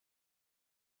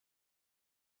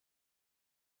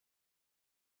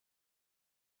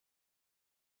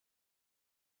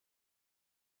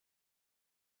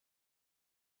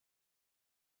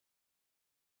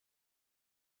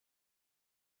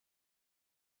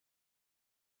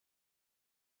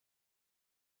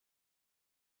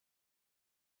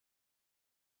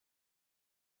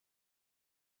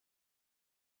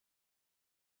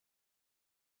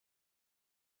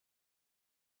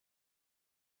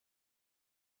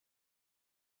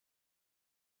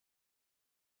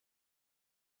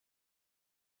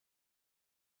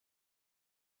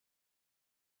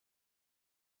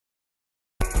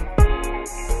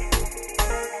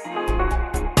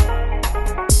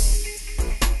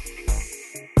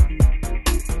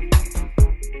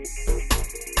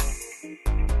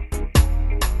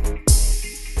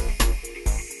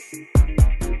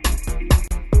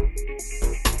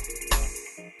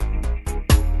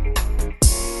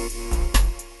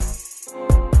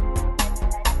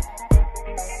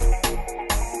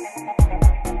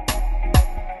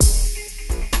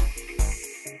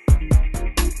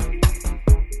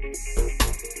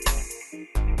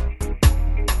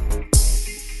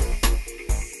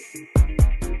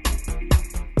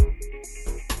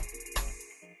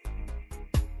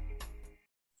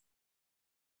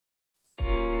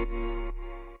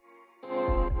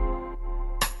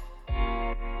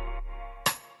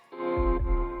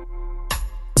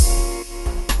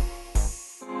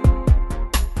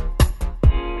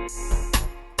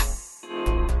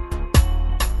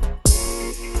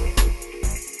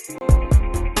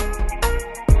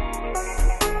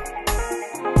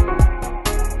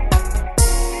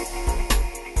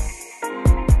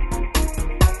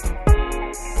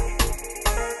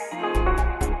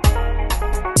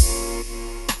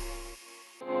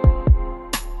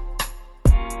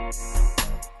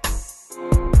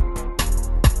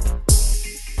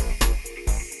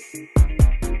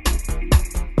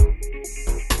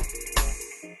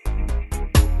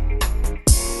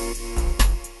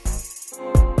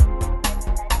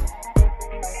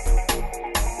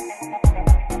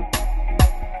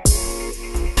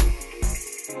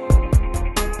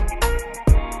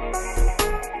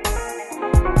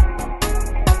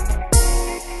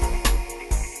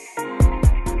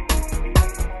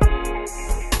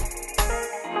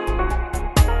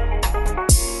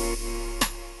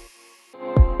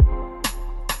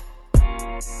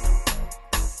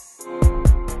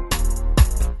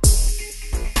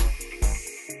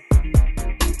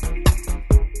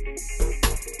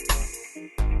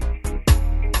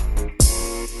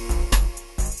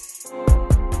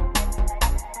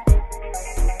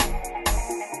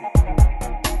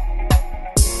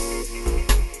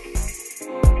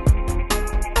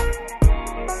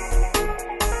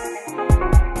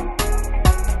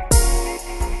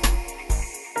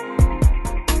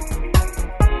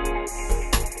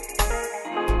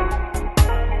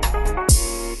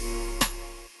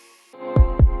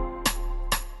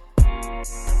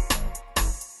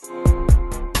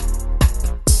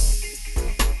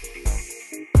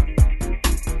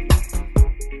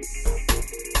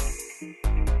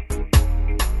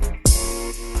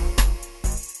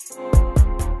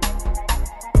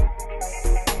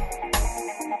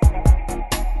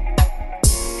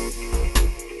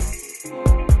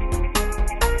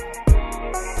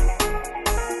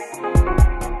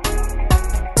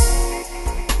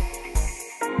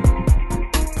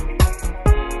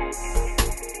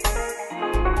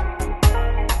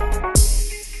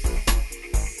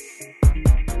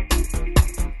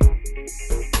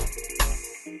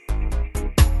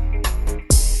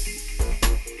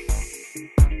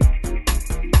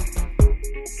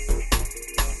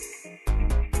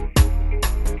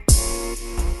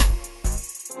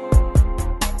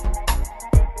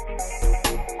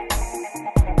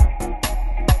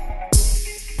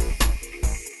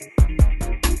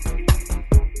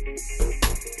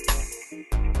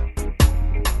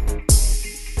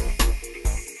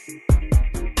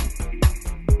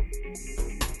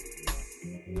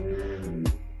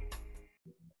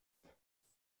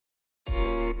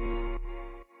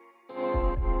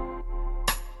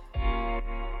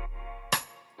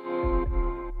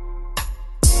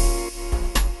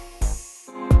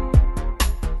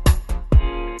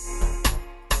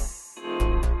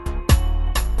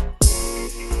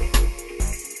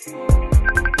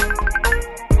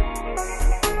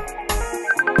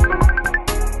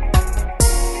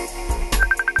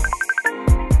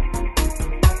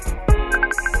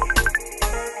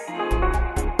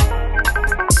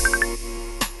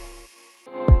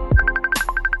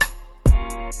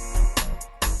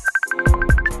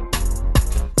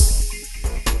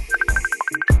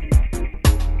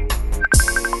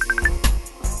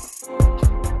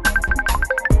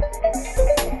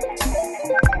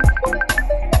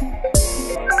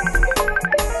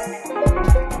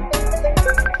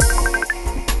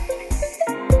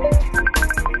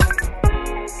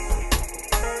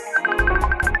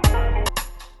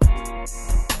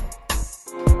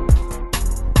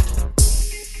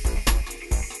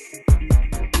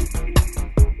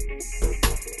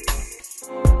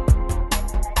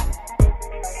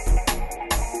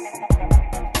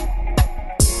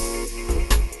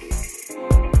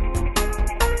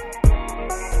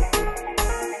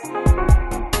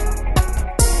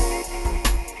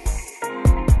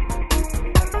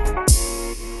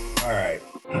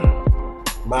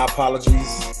My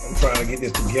apologies. I'm trying to get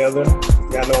this together.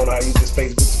 Y'all know how I use this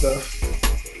Facebook stuff.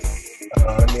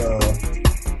 Let me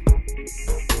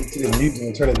get to the music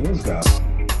and turn the music off.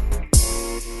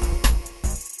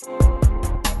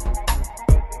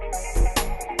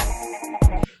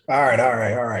 All right.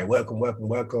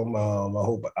 Welcome. I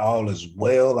hope all is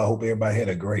well. I hope everybody had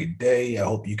a great day. I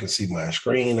hope you can see my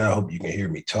screen. I hope you can hear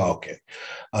me talking.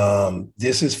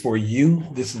 This is for you.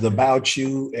 This is about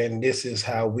you, and this is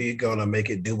how we're gonna make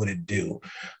it do what it do.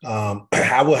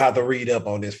 I will have to read up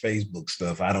on this Facebook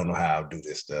stuff. I don't know how I'll do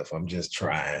this stuff. I'm just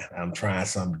trying. I'm trying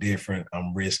something different.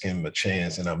 I'm risking a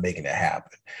chance, and I'm making it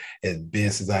happen as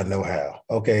best as I know how.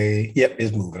 Okay. Yep,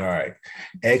 it's moving. All right.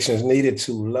 Actions needed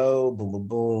too low. Boom, boom,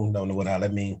 boom. Don't know what all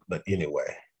that means, but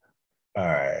anyway. All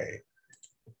right.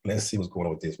 Let's see what's going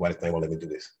on with this. Why this thing won't let me do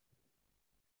this?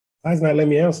 Why is it not letting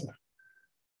me answer?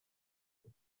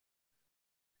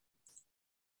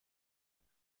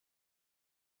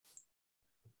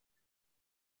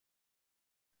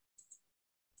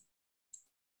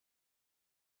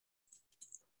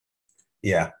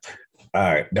 Yeah.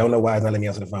 All right. Don't know why it's not letting me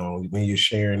answer the phone. When you're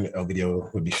sharing a video,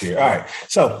 would be shared. All right.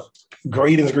 So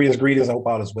greetings. I hope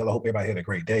all is well. I hope everybody had a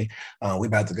great day. We're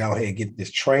about to go ahead and get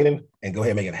this training and go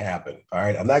ahead and make it happen. All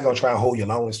right. I'm not going to try and hold you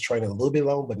long. This training a little bit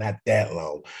long, but not that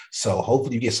long. So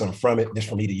hopefully you get something from it. Just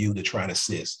from me to you to try and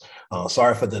assist.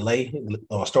 Sorry for the delay.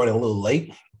 Starting a little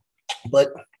late, but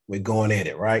we're going at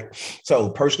it, right? So,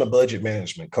 personal budget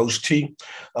management, Coach T,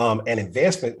 an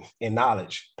investment in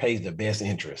knowledge pays the best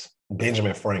interest.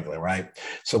 Benjamin Franklin, right?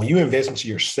 So when you invest into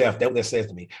yourself, that's what that says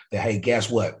to me that, hey, guess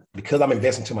what? Because I'm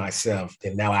investing to myself,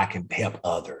 then now I can help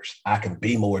others. I can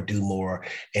be more, do more,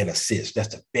 and assist.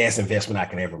 That's the best investment I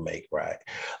can ever make, right?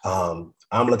 I'm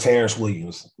LaTerrence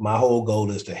Williams. My whole goal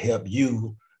is to help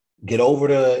you get over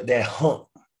that hump,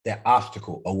 that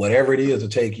obstacle, or whatever it is to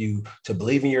take you to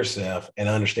believe in yourself and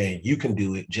understand you can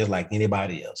do it just like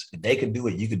anybody else. If they can do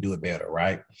it, you can do it better,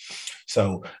 right?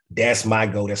 So that's my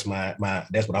goal. That's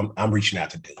what I'm reaching out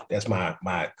to do. That's my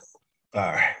goal.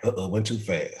 All right. Went too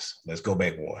fast. Let's go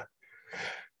back one.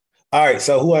 All right,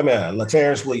 so who am I?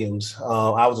 LaTerrence Williams.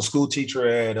 I was a school teacher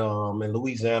at in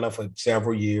Louisiana for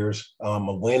several years.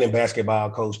 A winning basketball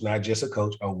coach, not just a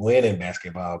coach, a winning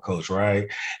basketball coach,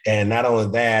 right? And not only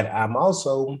that, I'm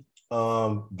also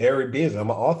very busy. I'm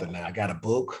an author now. I got a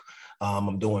book.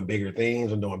 I'm doing bigger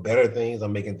things. I'm doing better things.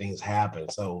 I'm making things happen.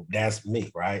 So that's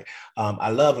me, right?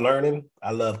 I love learning.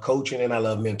 I love coaching, and I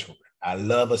love mentoring. I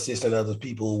love assisting other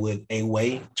people with a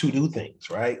way to do things,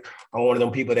 right? I'm one of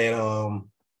them people that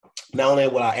not only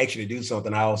will I actually do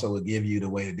something, I also will give you the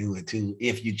way to do it too,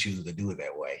 if you choose to do it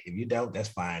that way. If you don't, that's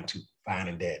fine too, fine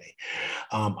and dandy.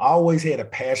 I always had a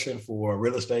passion for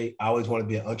real estate. I always wanted to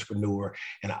be an entrepreneur,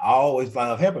 and I always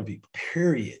love helping people.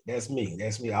 Period. That's me.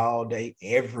 That's me all day,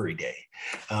 every day.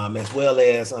 As well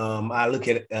as I look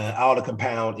at all the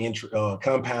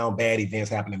compound bad events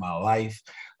happening in my life.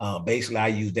 Basically, I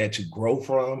use that to grow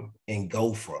from and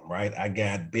go from, right? I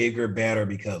got bigger, better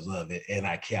because of it, and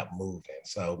I kept moving.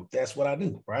 So that's what I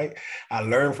do, right? I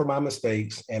learn from my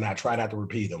mistakes and I try not to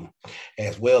repeat them,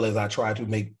 as well as I try to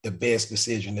make the best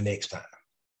decision the next time.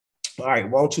 All right,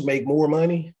 want to make more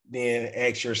money? Then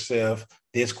ask yourself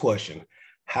this question: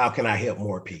 how can I help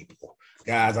more people?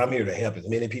 Guys, I'm here to help as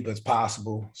many people as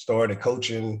possible. Start a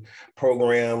coaching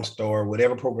program, start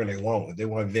whatever program they want. If they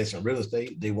want to invest in real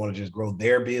estate, they want to just grow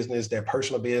their business, their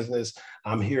personal business.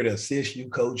 I'm here to assist you,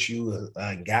 coach you,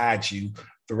 and guide you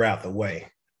throughout the way.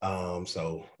 I don't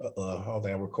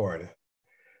think I'm recording.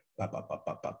 Ba, ba, ba,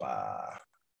 ba, ba, ba.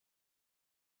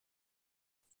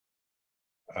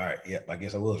 All right, yep, I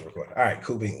guess I was recording. All right,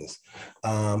 cool beans.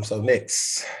 So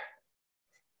next.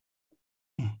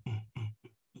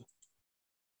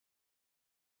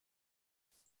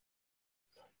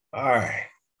 All right,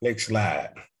 next slide.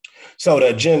 So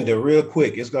the agenda, real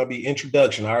quick, it's going to be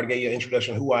introduction. I already gave you an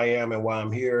introduction who I am and why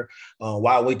I'm here,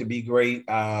 why I wait to be great,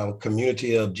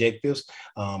 community objectives.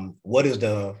 What is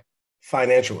the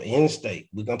financial end state?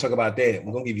 We're going to talk about that.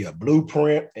 We're going to give you a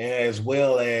blueprint as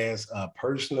well as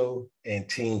personal and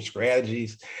team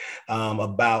strategies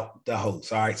about the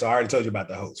host. All right, so I already told you about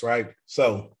the host, right?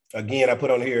 So again, I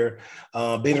put on here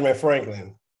Benjamin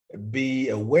Franklin, be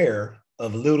aware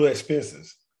of little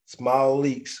expenses. Small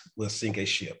leaks will sink a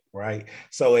ship, right?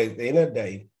 So at the end of the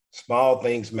day, small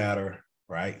things matter,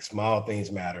 right? Small things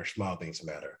matter. Small things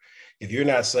matter. If you're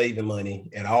not saving money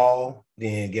at all,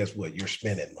 then guess what? You're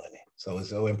spending money. So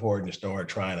it's so important to start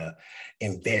trying to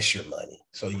invest your money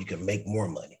so you can make more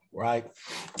money, right?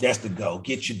 That's the goal.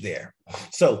 Get you there.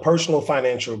 So personal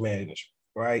financial management,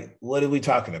 right? What are we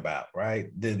talking about, right?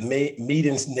 The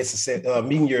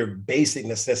meeting your basic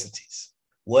necessities,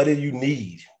 What do you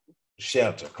need?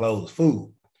 Shelter, clothes,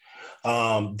 food.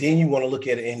 Then you want to look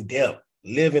at it in depth,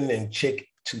 living and check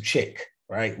to check,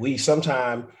 right?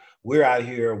 We're out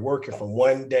here working from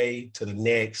one day to the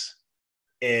next,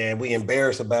 and we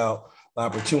embarrassed about the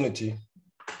opportunity.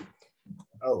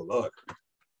 Oh Lord.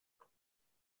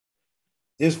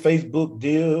 This Facebook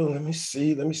deal, let me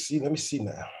see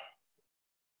now.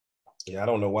 Yeah, I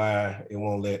don't know why it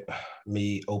won't let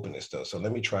me open this stuff. So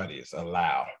let me try this.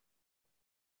 Allow.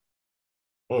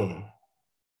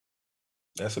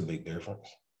 That's a big difference.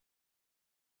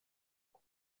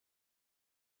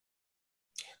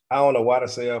 I don't know why the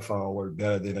cell phone work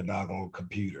better than a doggone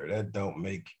computer. That don't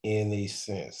make any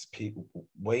sense. People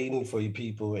waiting for you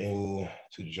people in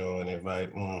to join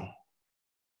invite.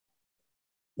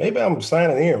 Maybe I'm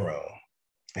signing in wrong.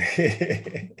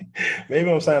 Maybe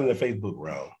I'm signing the Facebook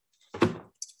wrong.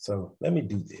 So let me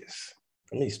do this.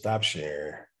 Let me stop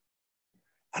sharing.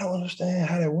 I don't understand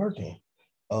how they're working.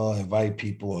 Invite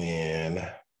people in.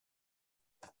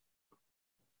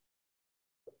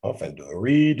 I'm finna do a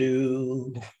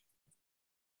redo.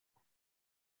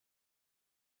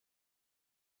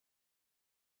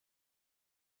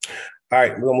 All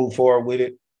right, we're gonna move forward with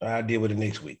it. I'll deal with it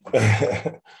next week.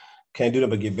 Can't do that,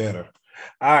 but get better.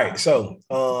 All right. So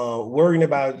worrying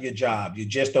about your job, you're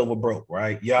just over broke,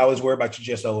 right? You always worry about you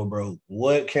just over broke.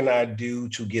 What can I do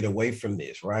to get away from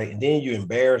this, right? And then you're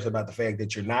embarrassed about the fact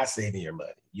that you're not saving your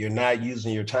money. You're not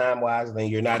using your time wisely,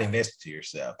 and you're not investing to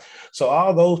yourself. So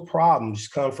all those problems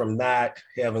come from not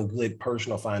having good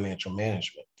personal financial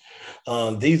management.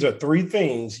 These are three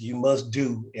things you must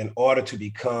do in order to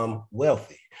become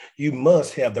wealthy. You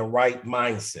must have the right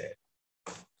mindset,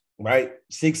 right?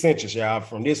 6 inches, y'all,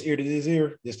 from this ear to this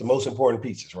ear. This is the most important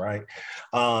pieces, right?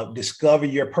 Discover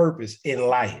your purpose in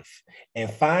life and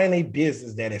find a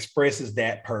business that expresses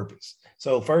that purpose.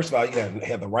 So first of all, you got to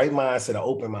have the right mindset, an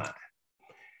open mind.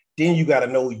 Then you got to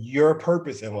know your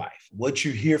purpose in life, what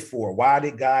you're here for. Why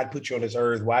did God put you on this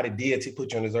earth? Why did deity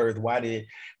put you on this earth?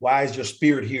 Why is your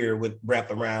spirit here with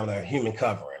wrapped around a human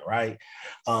covering, right?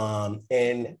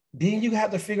 And then you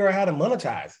have to figure out how to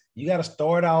monetize it. You got to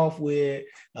start off with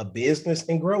a business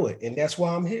and grow it. And that's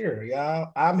why I'm here,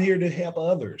 y'all. I'm here to help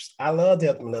others. I love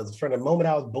helping others. From the moment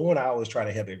I was born, I always try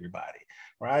to help everybody,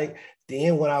 right?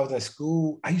 Then when I was in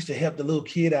school, I used to help the little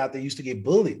kid out that used to get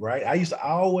bullied, right? I used to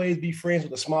always be friends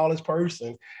with the smallest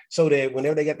person so that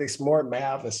whenever they got their smart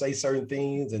mouth and say certain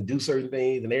things and do certain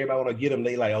things and everybody want to get them,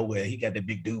 they like, oh, well, he got the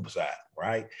big dude beside,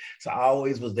 right? So I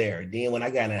always was there. Then when I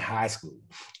got in high school,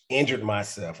 injured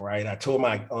myself, right? I tore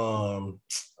my, I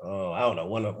don't know,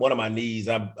 one of my knees.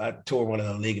 I tore one of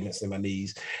the ligaments in my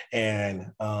knees,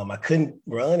 and I couldn't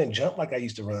run and jump like I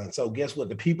used to run. So guess what?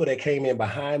 The people that came in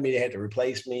behind me, they had to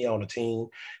replace me on the team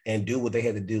and do what they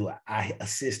had to do. I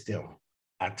assist them.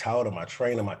 I taught them, I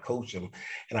trained them, I coached them,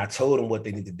 and I told them what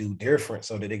they need to do different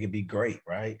so that they could be great,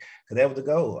 right? Because that was the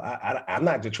goal. I'm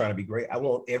not just trying to be great. I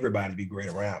want everybody to be great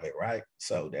around it, right?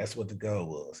 So that's what the goal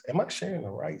was. Am I sharing the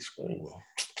right screen?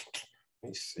 Let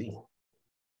me see.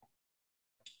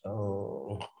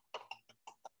 Oh,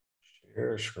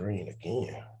 share screen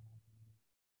again.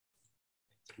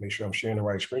 Make sure I'm sharing the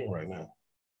right screen right now.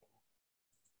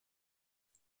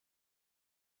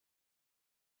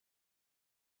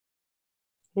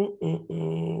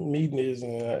 Meeting is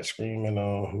not screaming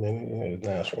on. It's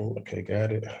not screaming. Okay,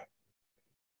 got it.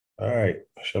 All right.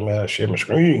 Show me how to share my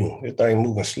screen. This thing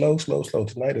moving slow, slow, slow.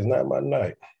 Tonight is not my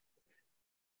night.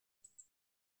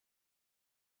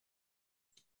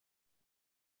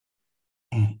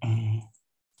 Mm-mm.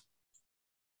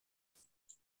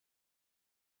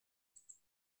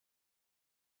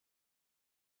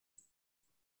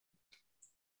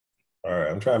 All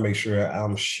right. I'm trying to make sure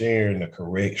I'm sharing the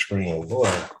correct screen. Boy,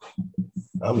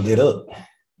 I'm lit up.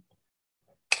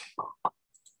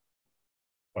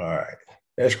 All right.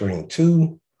 That's screen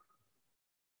two.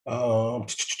 Um,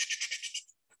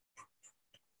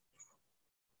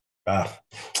 I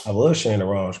was sharing the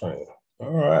wrong screen.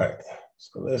 All right.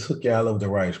 So let's hook y'all up with the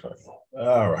right screen.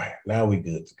 All right. Now we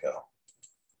good to go.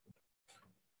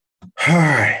 All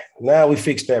right. Now we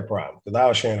fixed that problem because I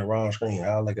was sharing the wrong screen.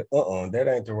 I was like, that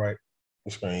ain't the right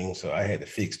screen. So I had to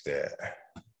fix that.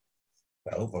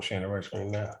 I hope I'm sharing the right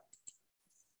screen now.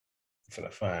 I'm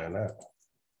finna find out.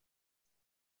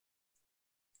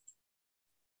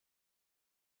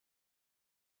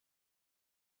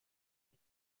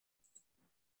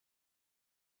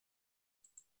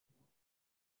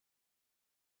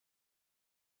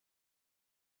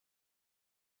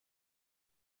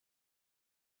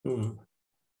 Hmm.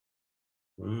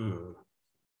 Hmm.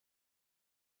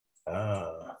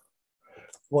 Ah.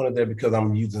 Wanted that because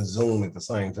I'm using Zoom at the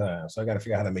same time. So I got to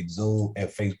figure out how to make Zoom and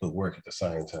Facebook work at the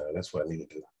same time. That's what I need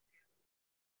to do.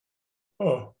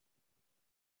 Oh,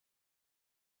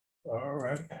 all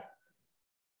right.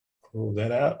 Pull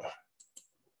that out.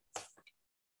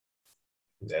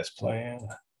 That's planned.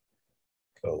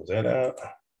 Close that out.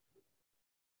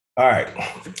 All right.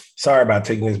 Sorry about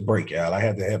taking this break, y'all.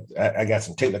 I got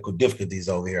some technical difficulties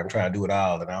over here. I'm trying to do it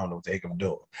all, and I don't know what the heck I'm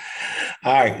doing.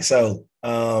 All right. So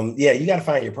yeah, you got to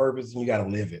find your purpose and you got to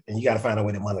live it, and you got to find a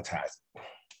way to monetize it.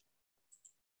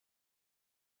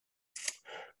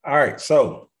 All right.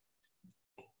 So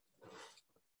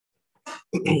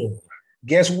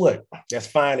guess what? That's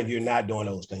fine if you're not doing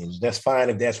those things. That's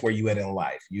fine if that's where you at in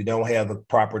life. You don't have the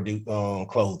proper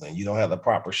clothing. You don't have the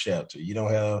proper shelter. You don't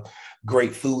have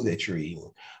great food that you're eating,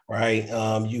 right?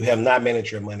 You have not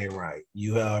managed your money right.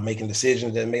 You are making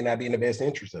decisions that may not be in the best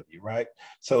interest of you, right?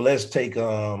 So let's take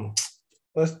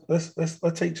let's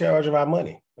take charge of our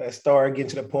money. Let's start getting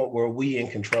to the point where we in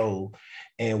control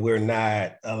and we're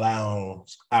not allowing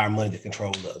our money to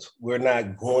control us. We're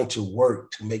not going to work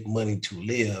to make money to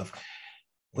live.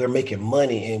 We're making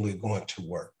money and we're going to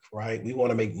work, right? We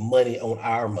want to make money on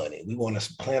our money. We want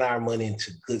to plant our money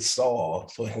into good soil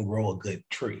so it can grow a good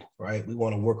tree, right? We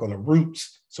want to work on the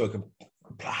roots so it can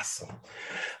blossom.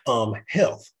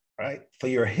 Health, right? For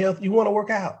your health, you want to work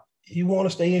out. You want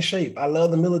to stay in shape. I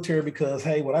love the military because,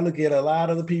 hey, when I look at a lot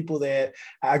of the people that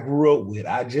I grew up with,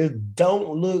 I just don't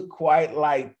look quite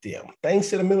like them. Thanks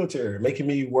to the military, making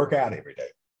me work out every day.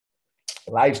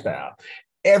 Lifestyle.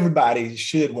 Everybody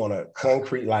should want a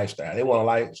concrete lifestyle. They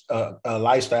want a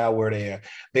lifestyle where they're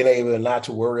being able not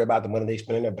to worry about the money they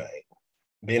spend in their bank,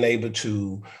 being able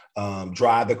to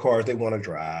drive the cars they want to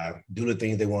drive, do the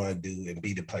things they want to do, and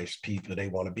be the place people they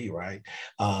want to be, right?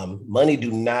 Money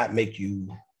do not make you,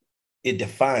 it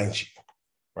defines you,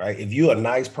 right? If you're a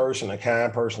nice person, a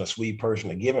kind person, a sweet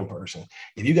person, a giving person,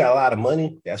 if you got a lot of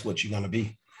money, that's what you're going to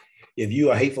be. If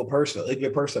you're a hateful person, a ugly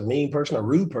person, a mean person, a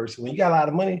rude person, when you got a lot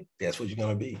of money, that's what you're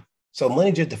going to be. So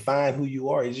money just defines who you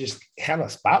are. It just kind of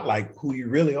spotlight who you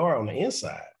really are on the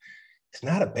inside. It's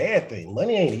not a bad thing.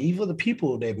 Money ain't evil. The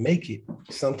people that make it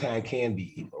sometimes can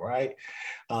be evil, right?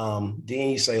 Then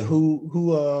you say who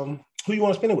you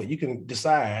want to spend it with. You can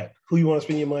decide who you want to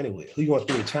spend your money with, who you want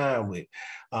to spend your time with,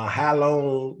 how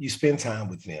long you spend time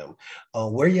with them,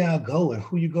 where y'all go and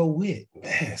who you go with.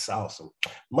 Man, it's awesome.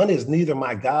 Money is neither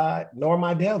my God nor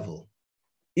my devil.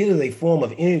 It is a form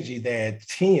of energy that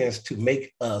tends to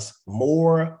make us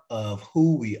more of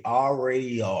who we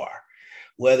already are,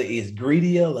 whether it's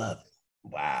greedy or loving.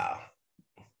 Wow.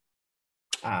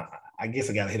 I guess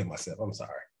I got to hit it myself. I'm sorry.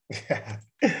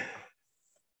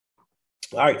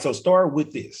 All right, so start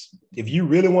with this. If you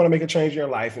really want to make a change in your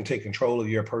life and take control of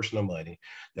your personal money,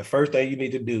 the first thing you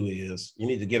need to do is you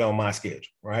need to get on my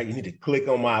schedule, right? You need to click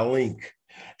on my link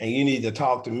and you need to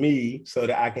talk to me so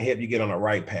that I can help you get on the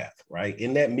right path, right?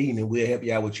 In that meeting, we'll help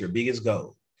you out with your biggest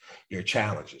goal, your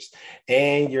challenges,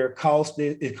 and your cost,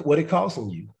 what it costing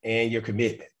you, and your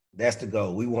commitment. That's the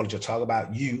goal. We want to talk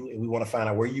about you and we want to find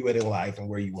out where you at in life and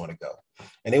where you want to go.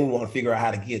 And then we want to figure out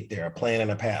how to get there, a plan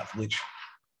and a path, which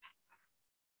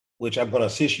I'm going to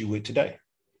assist you with today,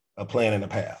 a plan and a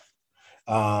path,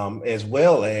 as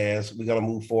well as we're going to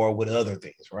move forward with other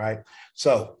things, right?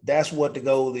 So that's what the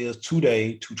goal is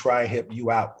today to try and help you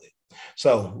out with.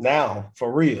 So now,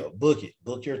 for real, book it.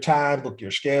 Book your time, book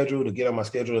your schedule to get on my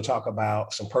schedule to talk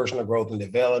about some personal growth and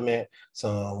development,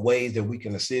 some ways that we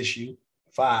can assist you.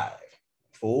 5,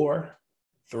 4,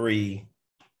 3,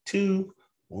 2,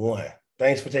 1.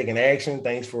 Thanks for taking action.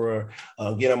 Thanks for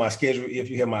getting on my schedule.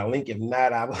 If you have my link, if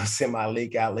not, I will send my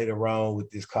link out later on with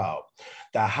this call.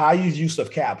 The highest use of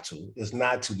capital is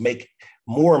not to make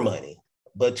more money,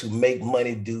 but to make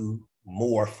money do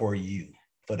more for you,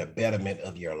 for the betterment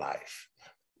of your life.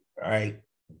 All right.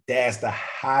 That's the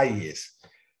highest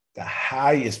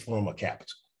form of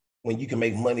capital. When you can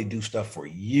make money do stuff for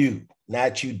you,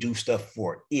 not you do stuff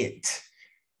for it.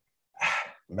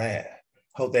 Man.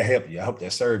 Hope that help you. I hope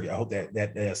that serve you. I hope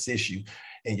that assists you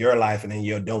in your life and in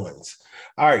your doings.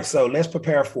 All right, so let's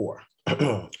prepare for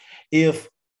if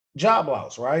job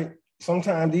loss, right?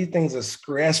 Sometimes these things are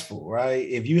stressful, right?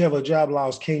 If you have a job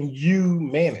loss, can you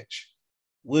manage?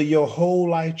 Will your whole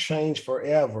life change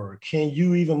forever? Can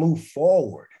you even move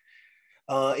forward?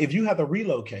 If you have to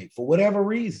relocate for whatever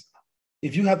reason,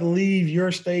 if you have to leave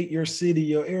your state, your city,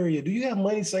 your area, do you have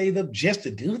money saved up just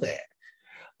to do that?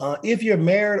 If you're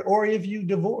married or if you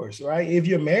divorce, right? If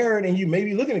you're married and you may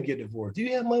be looking to get divorced, do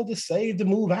you have money to save to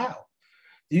move out?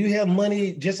 Do you have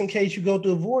money just in case you go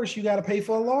through divorce, you got to pay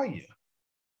for a lawyer?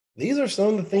 These are some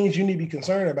of the things you need to be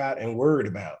concerned about and worried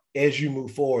about as you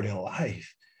move forward in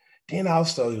life. Then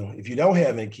also, if you don't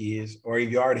have any kids, or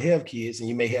if you already have kids and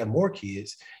you may have more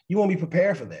kids, you won't be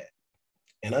prepared for that.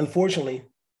 And unfortunately,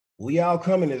 we all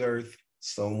come in this earth.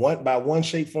 So by one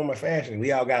shape, form, or fashion,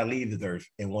 we all got to leave this earth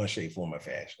in one shape, form, or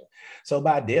fashion. So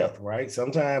by death, right?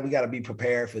 Sometimes we got to be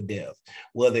prepared for death,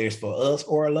 whether it's for us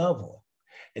or a loved one.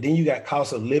 And then you got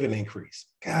cost of living increase.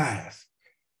 Guys,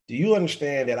 do you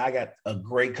understand that I got a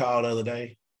great call the other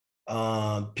day?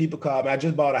 People called me. I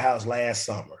just bought a house last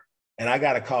summer. And I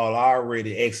got a call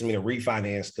already asking me to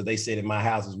refinance because they said that my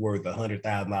house is worth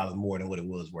 $100,000 more than what it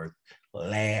was worth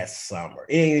last summer.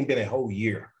 It ain't even been a whole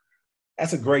year.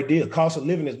 That's a great deal. Cost of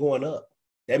living is going up.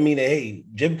 That means that, hey,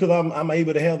 just because I'm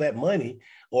able to have that money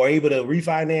or able to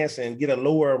refinance and get a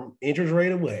lower interest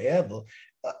rate or whatever,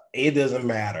 it doesn't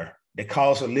matter. The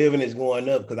cost of living is going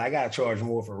up because I got to charge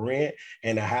more for rent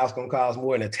and the house going to cost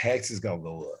more and the taxes going to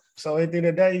go up. So at the end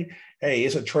of the day, hey,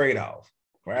 it's a trade-off.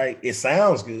 Right? It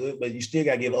sounds good, but you still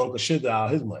got to give Uncle Sugar all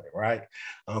his money, right?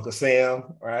 Uncle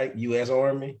Sam, right? U.S.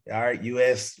 Army, all right?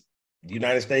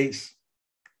 United States,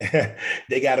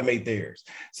 they got to make theirs.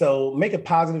 So make a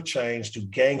positive change to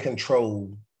gain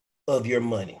control of your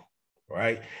money,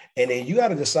 right? And then you got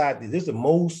to decide, this is the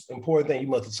most important thing you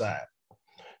must decide.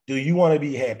 Do you want to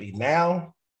be happy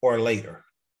now or later?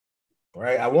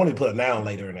 Right? I wanted to put a now and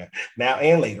later in there. Now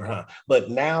and later, huh? But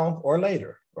now or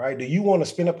later. Right? Do you want to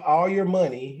spend up all your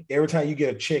money every time you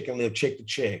get a check and live check to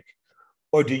check?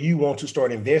 Or do you want to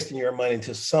start investing your money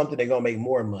into something that's going to make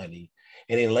more money?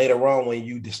 And then later on, when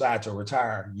you decide to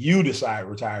retire,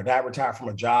 not retire from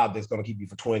a job that's going to keep you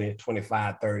for 20,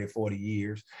 25, 30, 40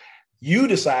 years. You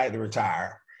decide to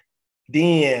retire,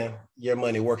 then your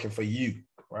money working for you,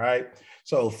 right?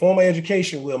 So formal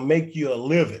education will make you a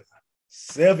living.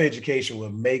 Self-education will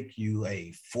make you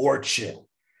a fortune.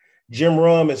 Jim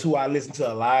Rohn is who I listen to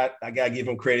a lot. I got to give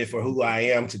him credit for who I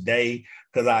am today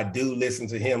because I do listen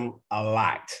to him a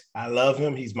lot. I love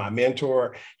him. He's my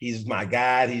mentor. He's my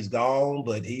guide. He's gone,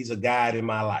 but he's a guide in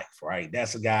my life, right?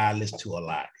 That's a guy I listen to a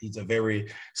lot. He's a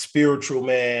very spiritual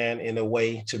man in a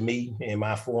way to me in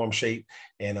my form, shape.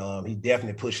 And he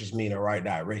definitely pushes me in the right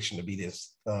direction to be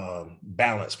this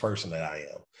balanced person that I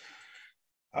am.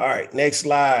 All right, next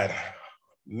slide.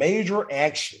 Major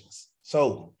actions.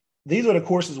 So these are the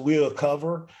courses we'll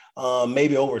cover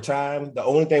maybe over time. The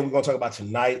only thing we're going to talk about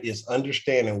tonight is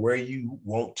understanding where you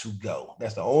want to go.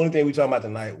 That's the only thing we're talking about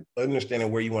tonight,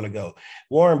 understanding where you want to go.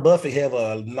 Warren Buffett have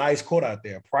a nice quote out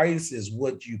there. Price is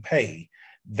what you pay.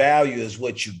 Value is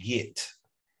what you get.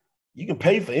 You can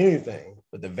pay for anything,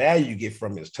 but the value you get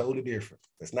from it is totally different.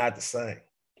 It's not the same.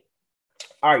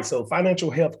 All right, so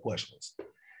financial health questions.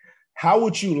 How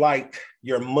would you like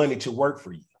your money to work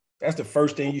for you? That's the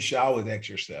first thing you should always ask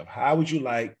yourself. How would you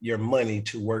like your money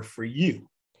to work for you?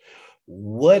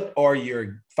 What are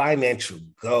your financial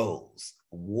goals?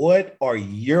 What are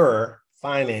your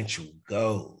financial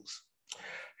goals?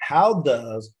 How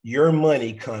does your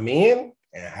money come in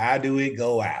and how do it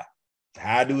go out?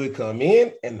 How do it come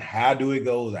in and how do it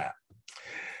go out?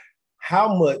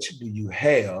 How much do you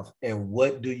have and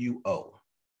what do you owe?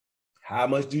 How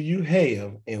much do you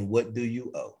have and what do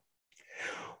you owe?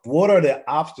 What are the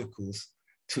obstacles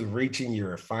to reaching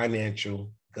your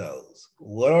financial goals?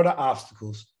 What are the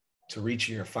obstacles to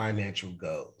reaching your financial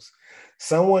goals?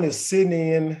 Someone is sitting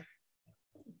in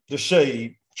the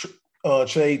shade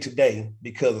today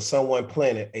because of someone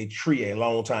planted a tree a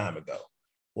long time ago.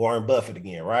 Warren Buffett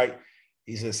again, right?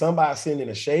 He said somebody sitting in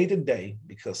the shade today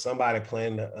because somebody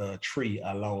planted a tree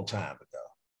a long time ago.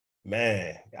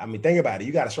 Man, I mean, think about it.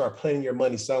 You got to start planting your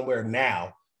money somewhere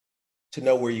now to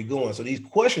know where you're going. So these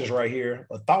questions right here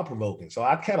are thought-provoking. So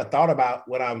I kind of thought about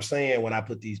what I'm saying when I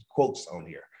put these quotes on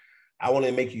here. I want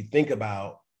to make you think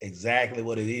about exactly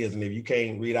what it is. And if you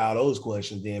can't read all those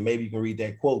questions, then maybe you can read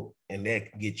that quote and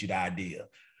that can get you the idea,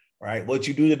 right? What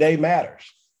you do today matters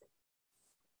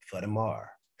for tomorrow.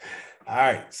 All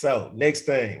right, so next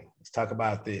thing, let's talk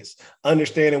about this.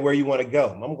 Understanding where you want to go.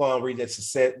 I'm going to read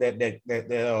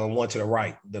that one to the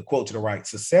right, the quote to the right.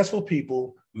 Successful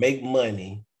people make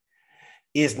money.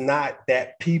 It's not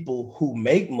that people who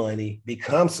make money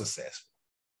become successful.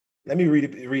 Let me read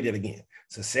it again.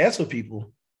 Successful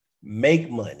people make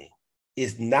money.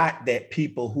 It's not that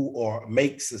people who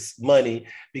make money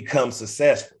become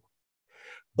successful,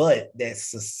 but that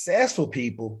successful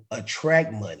people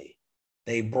attract money.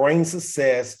 They bring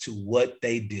success to what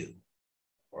they do,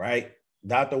 right?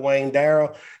 Dr. Wayne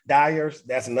Dyers,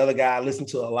 that's another guy I listen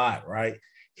to a lot, right?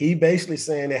 He basically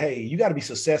saying that, hey, you got to be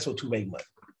successful to make money.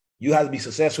 You have to be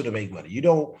successful to make money. You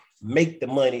don't make the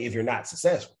money if you're not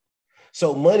successful.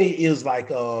 So money is like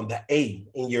the A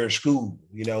in your school.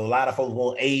 You know, a lot of folks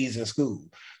want A's in school.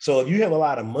 So if you have a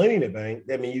lot of money in the bank,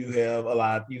 that means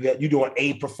you're doing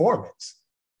a performance.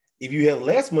 If you have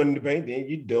less money in the bank, then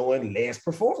you're doing less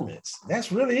performance.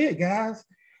 That's really it, guys.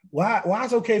 Why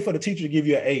it's okay for the teacher to give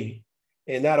you an A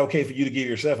and not okay for you to give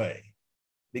yourself an A?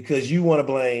 Because you want to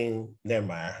blame, never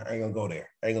mind, I ain't gonna go there.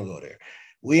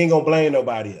 We ain't gonna blame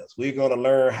nobody else. We're gonna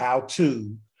learn how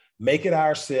to make it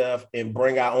ourselves and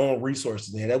bring our own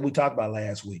resources in. That we talked about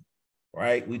last week,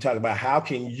 right? We talked about how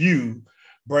can you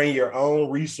bring your own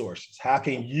resources? How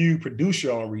can you produce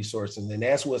your own resources? And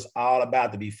that's what's all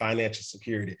about, to be financial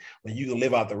security, when you can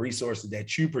live out the resources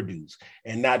that you produce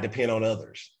and not depend on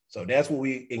others. So that's what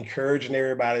we encouraging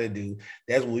everybody to do.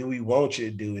 That's what we want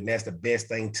you to do. And that's the best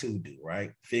thing to do,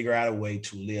 right? Figure out a way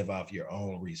to live off your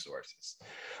own resources.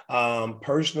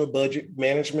 Personal budget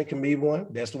management can be one.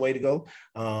 That's the way to go.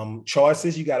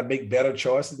 Choices, you got to make better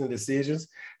choices and decisions,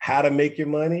 how to make your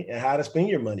money and how to spend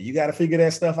your money. You got to figure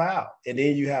that stuff out. And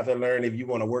then you have to learn if you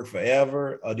want to work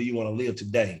forever or do you want to live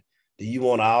today? Do you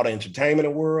want all the entertainment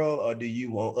in the world or do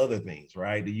you want other things,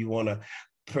 right? Do you want to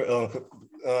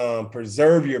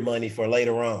preserve your money for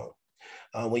later on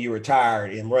when you're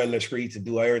retired and run the streets and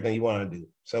do everything you want to do?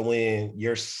 So when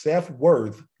your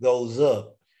self-worth goes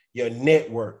up, your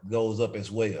network goes up as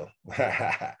well.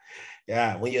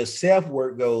 Yeah, when your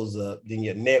self-worth goes up, then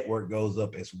your network goes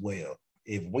up as well.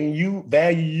 When you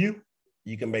value you,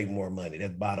 you can make more money.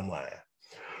 That's bottom line.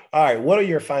 All right, what are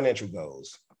your financial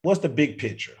goals? What's the big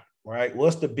picture, right?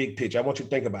 What's the big picture? I want you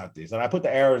to think about this. And I put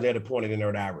the arrows there to point it in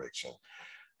their direction.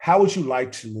 How would you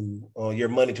like your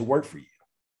money to work for you?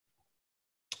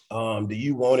 Do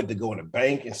you want it to go in a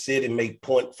bank and sit and make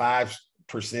 0.5%,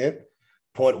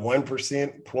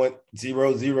 0.1%,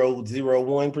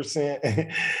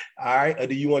 0.0001%? All right. Or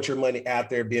do you want your money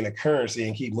out there being a currency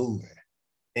and keep moving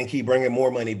and keep bringing more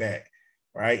money back?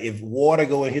 Right. If water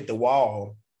go and hit the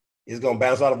wall, it's going to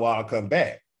bounce out of the wall and come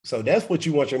back. So that's what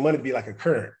you want your money to be, like a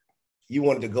current. You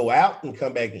want it to go out and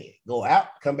come back in, go out,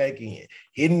 come back in,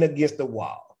 hitting against the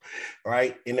wall,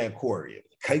 right? In that aquarium,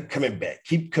 keep coming back.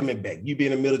 You be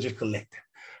in the middle just collecting.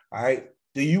 All right.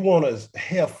 Do you want to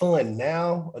have fun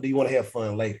now or do you want to have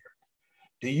fun later?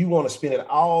 Do you want to spend it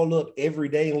all up every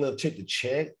day and live check to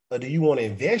check? Or do you want to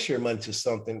invest your money to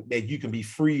something that you can be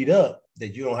freed up,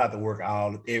 that you don't have to work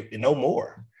no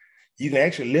more? You can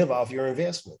actually live off your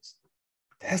investments.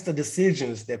 That's the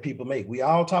decisions that people make. We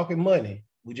all talking money.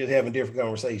 We just having different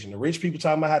conversation. The rich people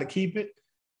talking about how to keep it.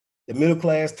 The middle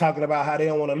class talking about how they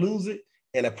don't want to lose it.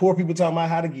 And the poor people talking about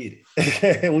how to get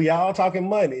it. We all talking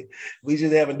money. We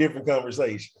just having different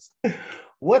conversations.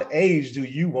 What age do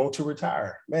you want to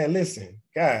retire? Man, listen,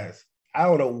 guys, I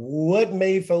don't know what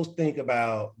made folks think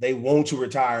about they want to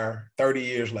retire 30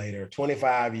 years later,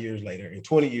 25 years later, and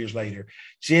 20 years later,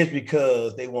 just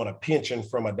because they want a pension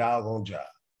from a doggone job.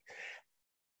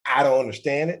 I don't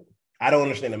understand it. I don't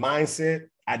understand the mindset.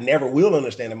 I never will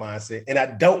understand the mindset, and I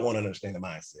don't want to understand the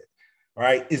mindset. All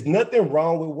right. It's nothing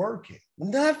wrong with working,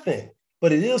 nothing,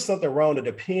 but it is something wrong to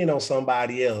depend on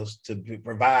somebody else to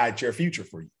provide your future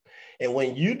for you. And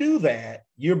when you do that,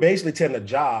 you're basically telling the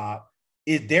job,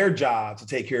 it's their job to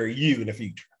take care of you in the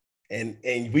future. And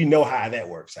we know how that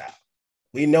works out.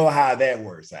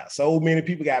 So many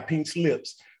people got pink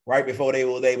slips right before they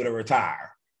were able to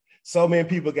retire. So many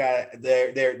people got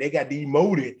they got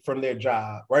demoted from their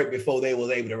job right before they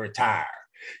was able to retire.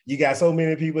 You got so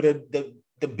many people that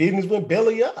the business went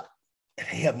belly up and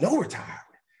they have no retirement.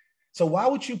 So why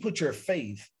would you put your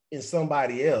faith in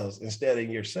somebody else instead of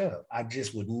yourself? I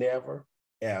just would never,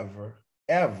 ever,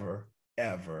 ever,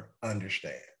 ever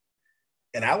understand.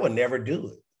 And I would never do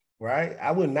it, right?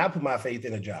 I would not put my faith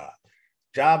in a job.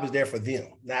 Job is there for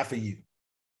them, not for you.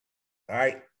 All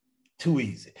right. Too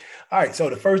easy. All right.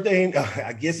 So the first thing,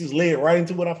 I guess, is led right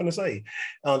into what I'm going to say.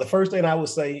 The first thing I would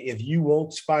say, if you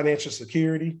want financial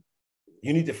security,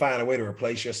 you need to find a way to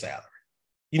replace your salary.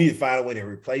 You need to find a way to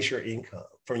replace your income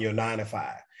from your 9 to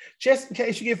 5, just in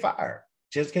case you get fired,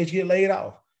 just in case you get laid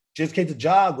off, just in case the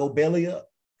job go belly up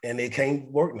and they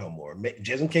can't work no more.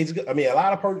 Just in case, I mean, a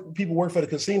lot of people work for the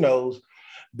casinos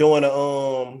during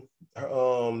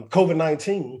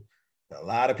COVID-19. A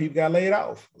lot of people got laid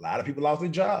off. A lot of people lost their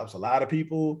jobs. A lot of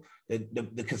people,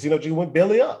 the casino just went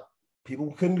belly up.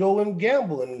 People couldn't go and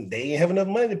gamble and they didn't have enough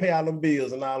money to pay all them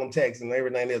bills and all them taxes and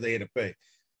everything else they had to pay.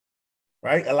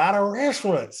 Right? A lot of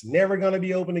restaurants never going to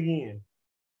be open again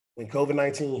when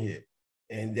COVID-19 hit.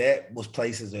 And that was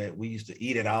places that we used to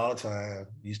eat at all the time,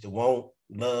 used to want,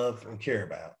 love, and care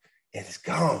about. And it's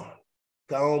gone.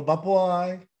 Gone,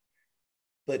 bye-bye.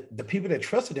 But the people that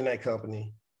trusted in that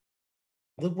company,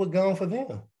 look what gone for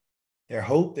them. Their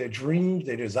hope, their dreams,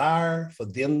 their desire for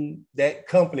them, that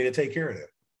company to take care of them.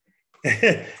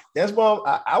 That's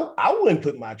why I wouldn't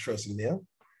put my trust in them.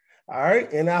 All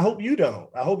right. And I hope you don't.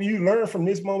 I hope you learn from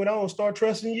this moment on, start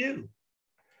trusting you.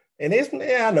 And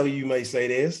I know you may say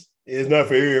this, it's not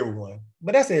for everyone,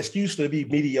 but that's an excuse to be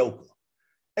mediocre.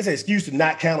 That's an excuse to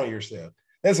not count on yourself.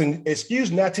 That's an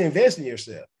excuse not to invest in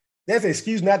yourself. That's an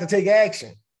excuse not to take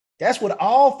action. That's what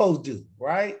all folks do,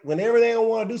 right? Whenever they don't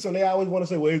want to do something, they always want to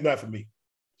say, well, it's not for me.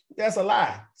 That's a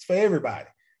lie. It's for everybody.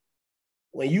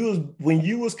 When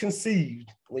you was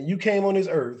conceived, when you came on this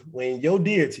earth, when your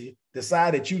deity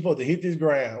decided you supposed to hit this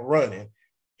ground running,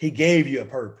 he gave you a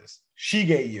purpose. She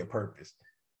gave you a purpose.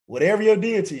 Whatever your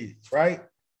deity is, right?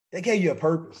 They gave you a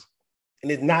purpose.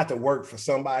 And it's not to work for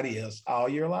somebody else all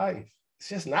your life. It's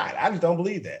just not. I just don't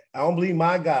believe that. I don't believe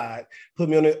my God put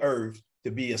me on the earth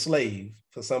to be a slave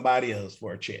for somebody else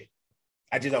for a check.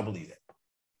 I just don't believe that.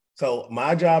 So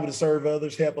my job is to serve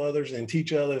others, help others, and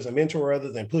teach others, and mentor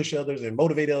others, and push others, and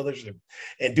motivate others,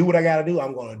 and do what I got to do.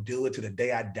 I'm going to do it to the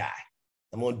day I die.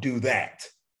 I'm going to do that.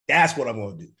 That's what I'm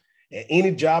going to do. And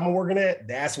any job I'm working at,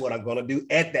 that's what I'm going to do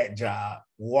at that job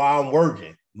while I'm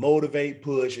working. Motivate,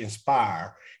 push,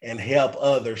 inspire, and help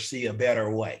others see a better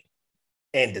way.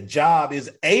 And the job is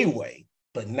a way,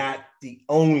 but not the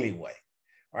only way.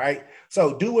 Right?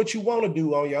 So do what you want to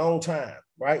do on your own time,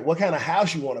 right? What kind of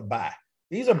house you want to buy?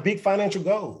 These are big financial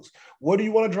goals. What do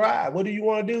you want to drive? What do you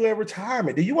want to do at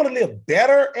retirement? Do you want to live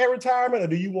better at retirement, or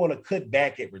do you want to cut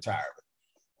back at retirement?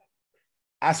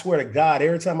 I swear to God,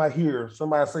 every time I hear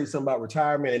somebody say something about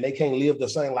retirement and they can't live the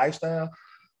same lifestyle,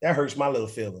 that hurts my little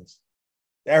feelings.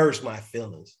 That hurts my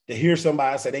feelings. To hear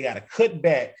somebody say they got to cut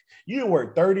back. You done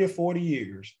work 30 or 40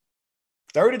 years,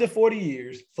 30 to 40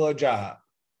 years for a job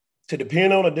to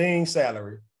depend on a dang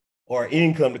salary or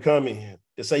income to come in,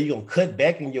 to say you're going to cut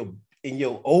back in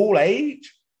your old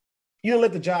age. You don't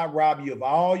let the job rob you of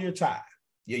all your time,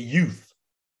 your youth,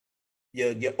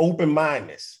 your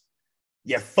open-mindedness,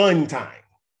 your fun time.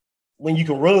 When you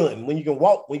can run, when you can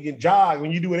walk, when you can jog,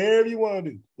 when you do whatever you want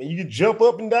to do, when you can jump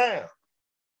up and down,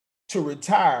 to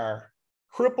retire,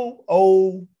 crippled,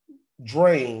 old,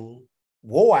 drained,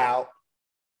 wore out,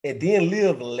 and then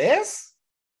live less?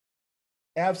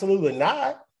 Absolutely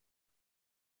not.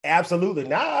 Absolutely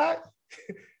not.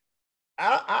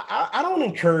 I don't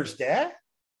encourage that.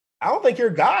 I don't think your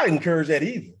God encouraged that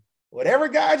either. Whatever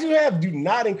God you have, do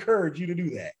not encourage you to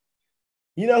do that.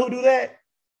 You know who do that?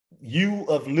 You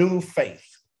of little faith.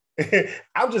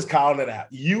 I'm just calling it out.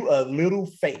 You of little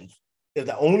faith is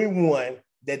the only one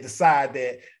that decide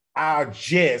that I'll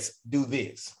just do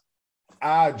this.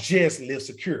 I'll just live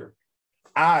secure.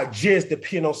 I'll just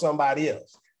depend on somebody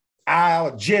else.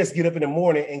 I'll just get up in the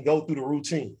morning and go through the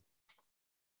routine.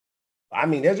 I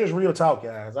mean, that's just real talk,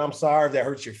 guys. I'm sorry if that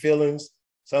hurts your feelings.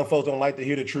 Some folks don't like to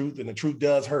hear the truth, and the truth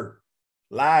does hurt.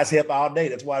 Lies help all day.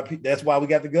 That's why we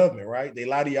got the government, right? They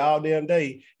lie to you all damn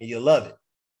day, and you love it.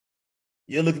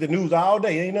 You look at the news all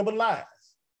day, it ain't nothing but lies.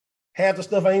 Half the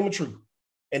stuff ain't even true.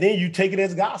 And then you take it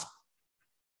as gospel.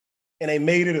 And they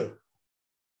made it up.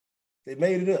 They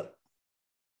made it up.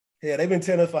 Yeah, they've been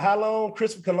telling us for how long?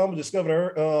 Christopher Columbus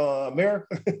discovered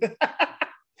America.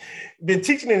 Been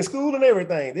teaching in school and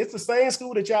everything. It's the same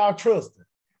school that y'all trusted,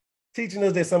 teaching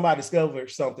us that somebody discovered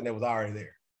something that was already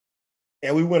there.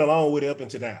 And we went along with it up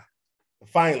until now.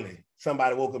 Finally,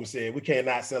 somebody woke up and said, we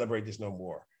cannot celebrate this no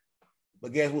more.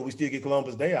 But guess what? We still get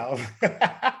Columbus Day off.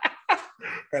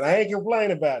 And I ain't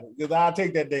complaining about it because I'll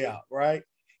take that day off, right?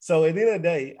 So at the end of the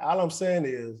day, all I'm saying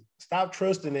is stop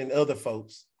trusting in other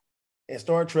folks and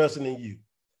start trusting in you.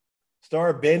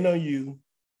 Start betting on you.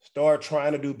 Start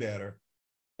trying to do better.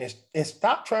 And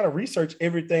stop trying to research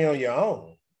everything on your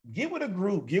own. Get with a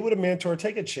group, get with a mentor,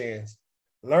 take a chance,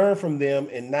 learn from them,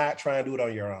 and not try and do it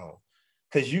on your own.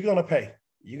 Because you're going to pay.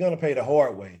 You're going to pay the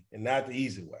hard way and not the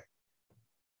easy way.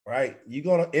 Right?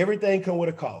 Everything come with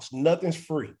a cost. Nothing's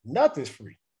free. Nothing's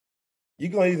free. You're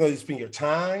going to spend your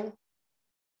time.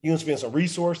 You're going to spend some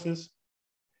resources.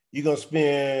 You're going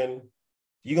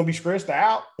to be stressed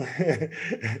out.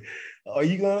 Or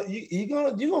you're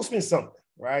going to spend something,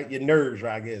 right? Your nerves,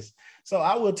 right, I guess. So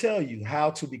I will tell you how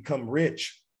to become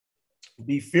rich.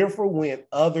 Be fearful when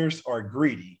others are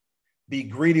greedy. Be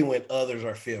greedy when others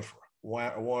are fearful.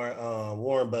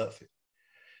 Warren Buffett.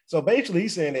 So basically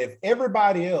he's saying that if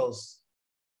everybody else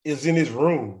is in this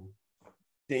room,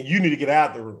 then you need to get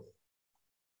out of the room.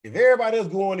 If everybody else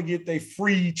going to get their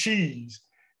free cheese,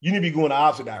 you need to be going the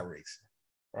opposite direction,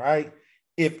 right?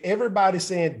 If everybody's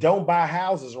saying don't buy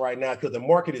houses right now because the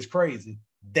market is crazy,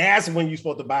 that's when you're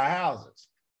supposed to buy houses.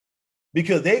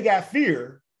 Because they got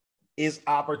fear is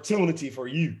opportunity for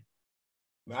you.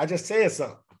 I just said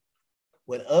something.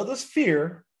 When others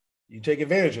fear, You take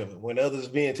advantage of it. When others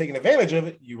being taken advantage of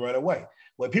it, you run away.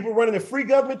 When people running the free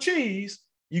government cheese,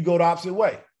 you go the opposite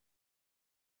way.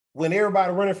 When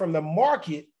everybody running from the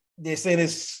market, they say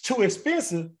it's too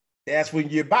expensive, that's when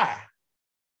you buy.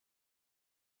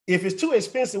 If it's too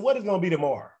expensive, what is going to be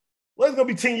tomorrow? What is going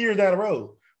to be 10 years down the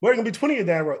road? What is going to be 20 years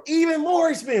down the road? Even more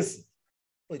expensive.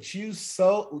 But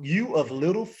you of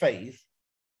little faith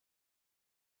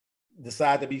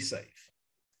decide to be safe.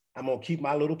 I'm going to keep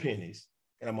my little pennies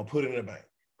and I'm going to put it in the bank.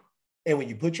 And when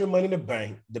you put your money in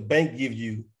the bank gives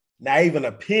you not even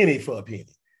a penny for a penny.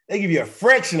 They give you a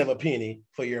fraction of a penny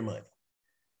for your money.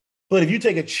 But if you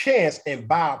take a chance and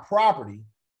buy a property,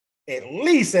 at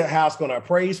least that house going to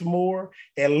appraise for more.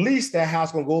 At least that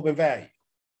house going to go up in value.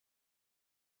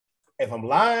 If I'm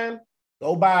lying,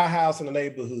 go buy a house in the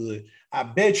neighborhood. I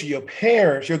bet you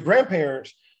your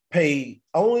grandparents paid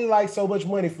only like so much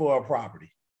money for a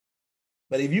property.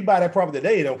 But if you buy that property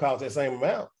today, it don't cost that same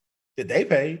amount that they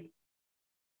paid.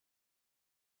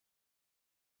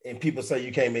 And people say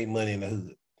you can't make money in the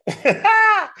hood.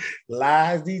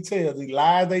 Lies they tell. These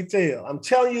lies they tell. I'm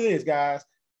telling you this, guys.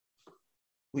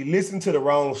 We listen to the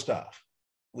wrong stuff.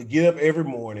 We get up every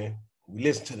morning. We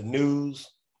listen to the news.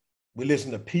 We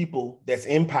listen to people that's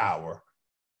in power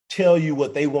tell you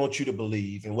what they want you to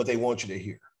believe and what they want you to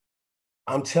hear.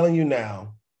 I'm telling you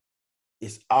now,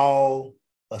 it's all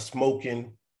a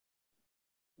smoking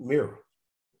mirror.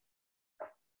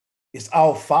 It's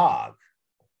all fog.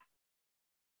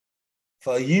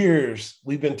 For years,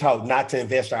 we've been taught not to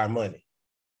invest our money.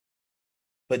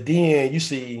 But then you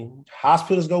see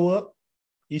hospitals go up.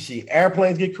 You see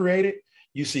airplanes get created.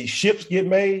 You see ships get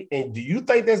made. And do you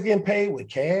think that's getting paid with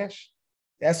cash?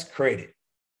 That's credit.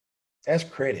 That's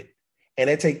credit. And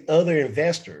they take other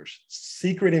investors,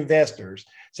 secret investors,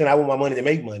 saying, I want my money to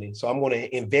make money. So I'm going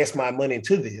to invest my money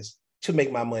into this to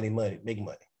make my make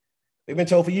money. They've been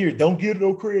told for years, don't give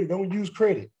no credit. Don't use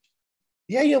credit.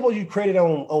 Yeah, you ever use credit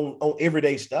on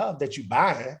everyday stuff that you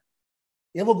buy.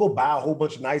 You ever go buy a whole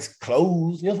bunch of nice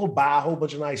clothes? You ever buy a whole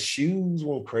bunch of nice shoes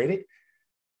on credit?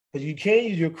 But you can't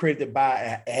use your credit to buy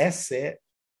an asset,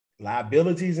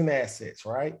 liabilities and assets,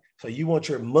 right? So you want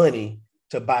your money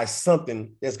to buy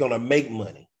something that's going to make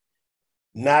money,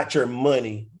 not your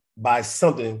money buy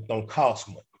something that's going to cost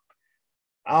money.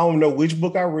 I don't know which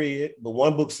book I read, but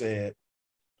one book said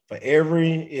for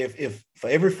every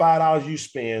 $5 you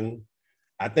spend,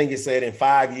 I think it said in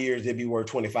 5 years, it'd be worth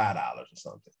 $25 or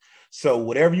something. So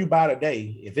whatever you buy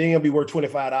today, if it ain't gonna be worth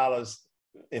 $25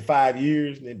 in 5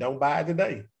 years, then don't buy it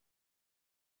today.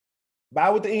 Buy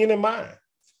with the end in mind.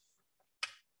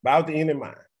 Buy with the end in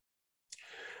mind.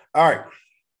 All right.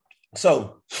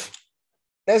 So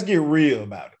let's get real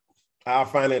about it. Our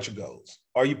financial goals.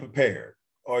 Are you prepared?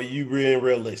 Are you being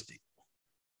realistic?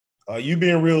 Are you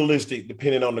being realistic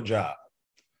depending on the job?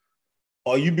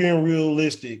 Are you being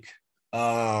realistic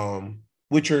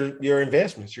with your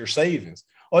investments, your savings?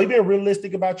 Are you being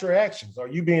realistic about your actions? Are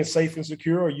you being safe and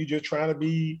secure? Are you just trying to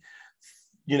be,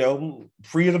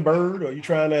 free as a bird? Are you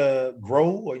trying to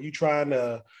grow? Are you trying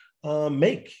to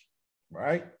make,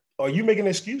 right? Are you making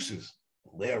excuses?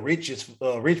 Well, rich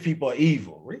people are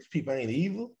evil. Rich people ain't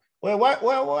evil. Well, why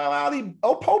all these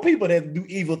poor people that do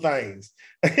evil things?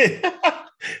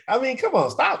 I mean, come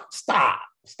on,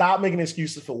 stop making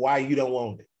excuses for why you don't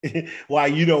want it. Why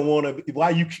you don't want to, why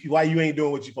you ain't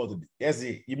doing what you're supposed to do. That's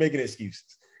it. You're making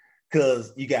excuses.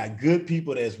 Because you got good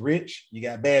people that's rich, you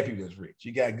got bad people that's rich.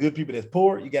 You got good people that's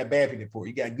poor, you got bad people that's poor.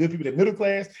 You got good people that's middle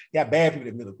class, you got bad people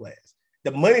that's middle class.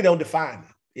 The money don't define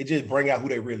them. It just bring out who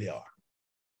they really are.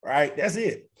 Right? That's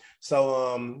it.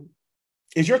 So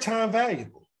is your time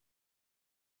valuable?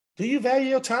 Do you value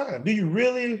your time? Do you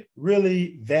really,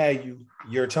 really value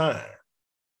your time?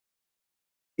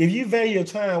 If you value your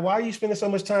time, why are you spending so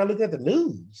much time looking at the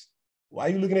news? Why are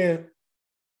you looking at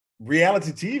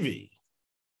reality TV?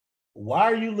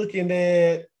 Why are you looking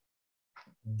at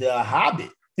The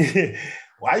Hobbit?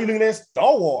 Why are you looking at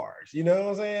Star Wars? You know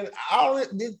what I'm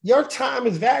saying? Your time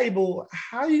is valuable.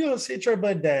 How are you going to sit your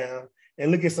butt down and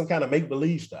look at some kind of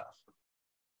make-believe stuff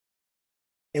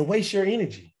and waste your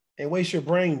energy and waste your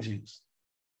brain juice?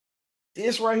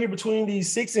 This right here between these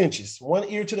 6 inches, one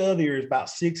ear to the other ear is about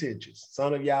 6 inches.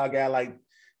 Some of y'all got like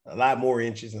a lot more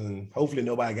inches, and hopefully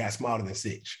nobody got smaller than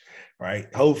 6,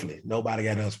 right? Hopefully nobody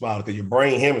got nothing smaller, because your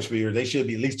brain hemispheres, they should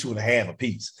be at least 2.5 a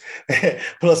piece,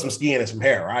 plus some skin and some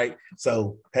hair, right?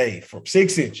 So, hey, from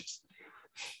 6 inches,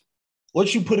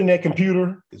 what you put in that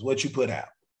computer is what you put out.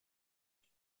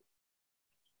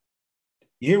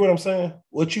 You hear what I'm saying?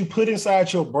 What you put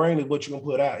inside your brain is what you're going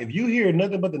to put out. If you hear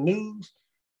nothing but the news,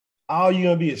 all you're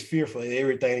going to be is fearful of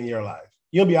everything in your life.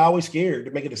 You'll be always scared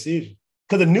to make a decision,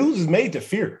 because the news is made to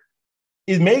fear.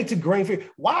 It's made to grain fear.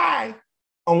 Why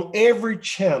on every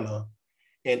channel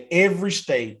in every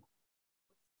state,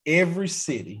 every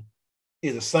city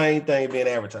is the same thing being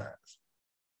advertised?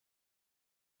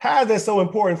 How is that so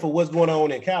important for what's going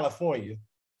on in California,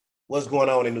 what's going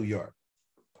on in New York?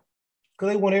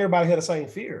 Because they want everybody to have the same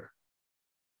fear,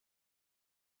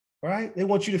 right? They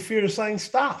want you to fear the same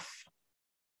stuff.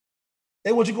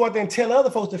 They want you to go out there and tell other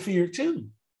folks to fear it too.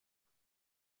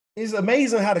 It's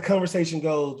amazing how the conversation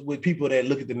goes with people that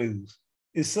look at the news.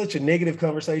 It's such a negative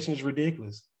conversation, it's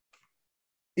ridiculous.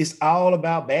 It's all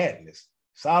about badness.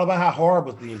 It's all about how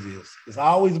horrible things is. It's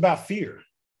always about fear.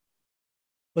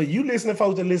 But you listen to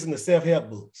folks that listen to self-help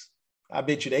books, I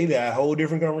bet you they got a whole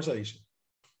different conversation.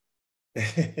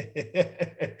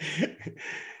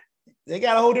 They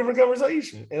got a whole different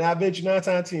conversation. And I bet you 9 times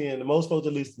out of 10, the most folks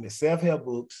that listen to self-help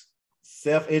books,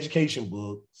 self-education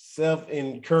books,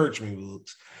 self-encouragement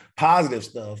books, positive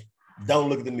stuff, don't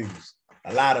look at the news.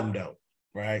 A lot of them don't,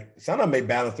 right? Some of them may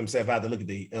balance themselves out to look at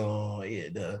the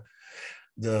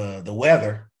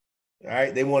weather,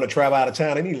 right? They want to travel out of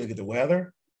town, they need to look at the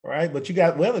weather, right? But you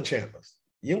got weather channels.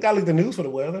 You don't got to look at the news for the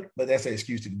weather, but that's an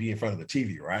excuse to be in front of the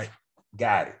TV, right?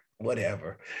 Got it.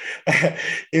 Whatever.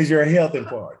 Is your health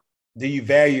important? Do you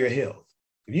value your health?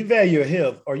 If you value your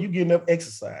health, are you getting up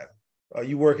exercising? Are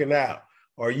you working out?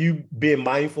 Are you being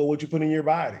mindful of what you put in your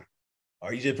body?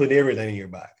 Are you just putting everything in your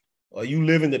body? Are you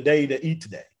living the day to eat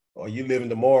today? Or are you living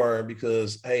tomorrow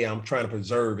because, hey, I'm trying to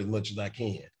preserve as much as I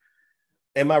can?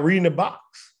 Am I reading the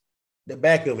box, the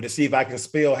back of it, to see if I can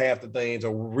spell half the things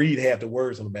or read half the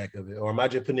words on the back of it? Or am I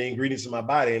just putting the ingredients in my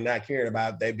body and not caring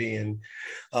about that being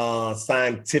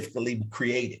scientifically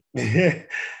created?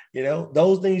 You know,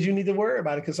 those things you need to worry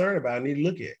about and concern about and need to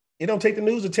look at. It don't take the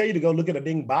news to tell you to go look at a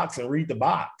ding box and read the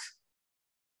box.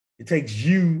 It takes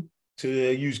you to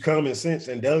use common sense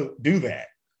and do that.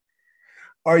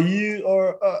 Are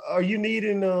you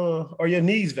needing are your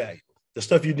needs valuable? The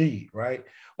stuff you need, right?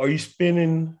 Are you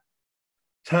spending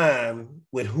time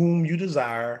with whom you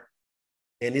desire,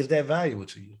 and is that valuable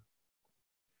to you?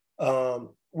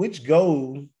 Which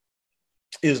goal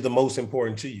is the most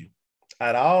important to you?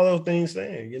 Out of all those things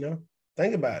saying, you know,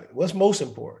 think about it. What's most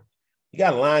important? You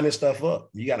got to line this stuff up.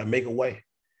 You got to make a way,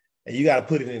 and you got to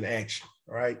put it in action,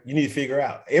 right? You need to figure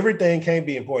out everything can't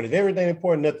be important. If everything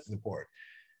important, nothing's important,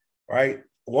 right?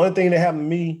 One thing that happened to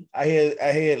me, I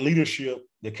had leadership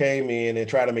that came in and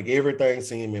tried to make everything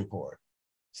seem important.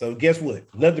 So guess what?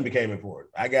 Nothing became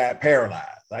important. I got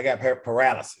paralyzed. I got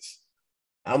paralysis.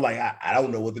 I'm like, I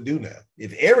don't know what to do now.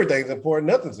 If everything's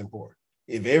important, nothing's important.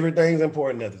 If everything's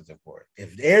important, nothing's important.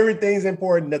 If everything's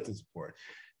important, nothing's important.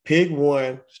 Pick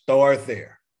one, start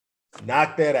there.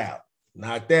 Knock that out.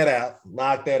 Knock that out.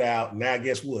 Knock that out. Now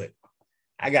guess what?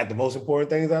 I got the most important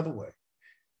things out of the way.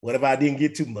 What if I didn't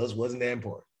get too much? Wasn't that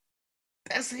important?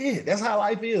 That's it. That's how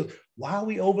life is. Why are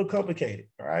we overcomplicated?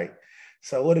 All right.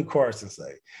 So what did Carson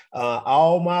say?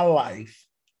 All my life,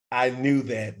 I knew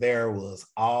that there was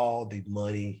all the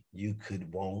money you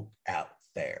could want out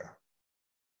there.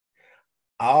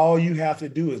 All you have to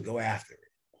do is go after it.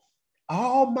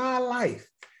 All my life.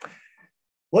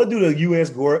 What do the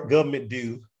U.S. government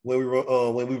do when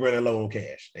we run low on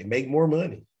cash? They make more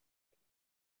money.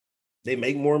 They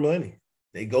make more money.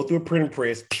 They go through a printing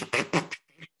press,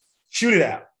 shoot it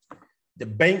out. The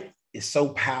bank is so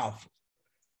powerful.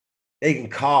 They can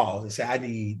call and say, I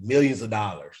need millions of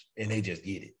dollars, and they just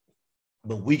get it.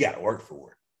 But we got to work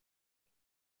for it.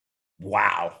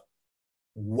 Wow.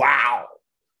 Wow.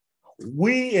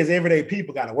 We as everyday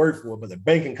people got to work for it, but the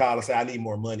bank can call and say, I need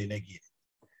more money, and they get it.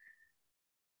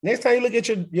 Next time you look at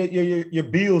your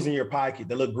bills in your pocket,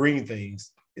 the little green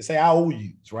things, it say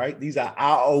IOUs, right? These are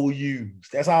IOUs.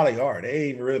 That's all they are. They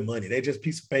ain't real money. They just a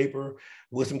piece of paper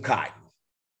with some cotton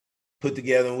put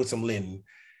together with some linen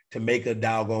to make a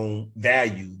doggone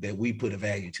value that we put a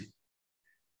value to.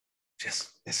 Just,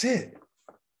 that's it.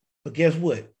 But guess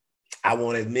what? I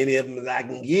want as many of them as I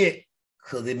can get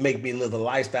because it make me live the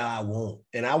lifestyle I want.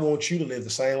 And I want you to live the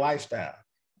same lifestyle,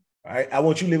 right? I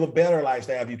want you to live a better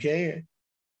lifestyle if you can.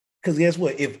 Because guess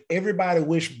what? If everybody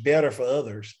wished better for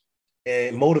others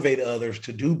and motivated others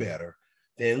to do better,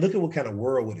 then look at what kind of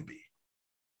world would it be,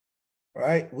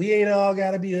 right? We ain't all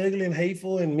got to be ugly and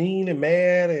hateful and mean and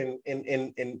mad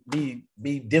and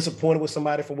be disappointed with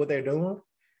somebody for what they're doing,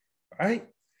 right?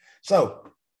 So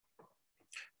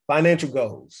financial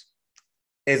goals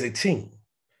as a team.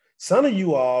 Some of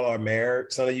you all are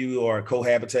married. Some of you are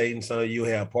cohabitating. Some of you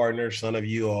have partners. Some of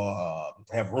you are,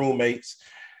 have roommates.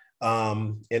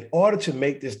 In order to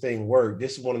make this thing work,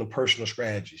 this is one of the personal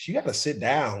strategies. You got to sit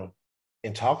down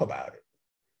and talk about it.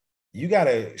 You got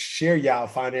to share y'all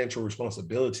financial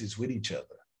responsibilities with each other.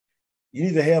 You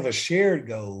need to have a shared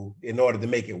goal in order to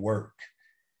make it work.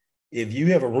 If you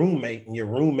have a roommate and your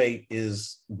roommate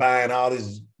is buying all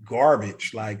this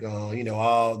garbage, like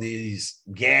all these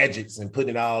gadgets and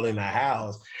putting it all in the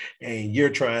house, and you're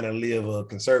trying to live a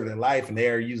conservative life, and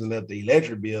they're using up the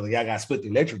electric bill, and y'all got to split the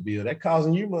electric bill, that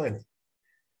costing you money,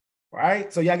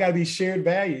 right? So y'all got to be shared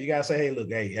value. You got to say, hey, look,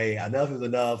 hey, enough is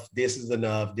enough. This is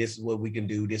enough. This is what we can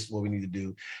do. This is what we need to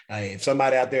do. If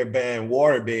somebody out there buying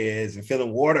water beds and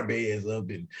filling water beds up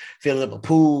and filling up a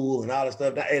pool and all that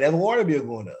stuff, hey, that's water bill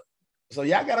going up. So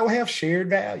y'all got to have shared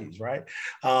values, right?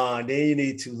 Then you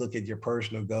need to look at your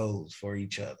personal goals for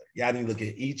each other. Y'all need to look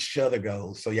at each other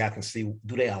goals so y'all can see,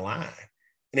 do they align?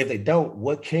 And if they don't,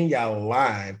 what can y'all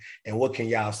align and what can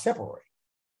y'all separate?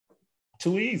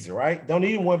 Too easy, right? Don't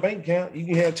need one bank account. You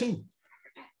can have two.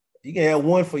 You can have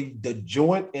one for the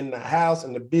joint in the house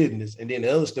and the business, and then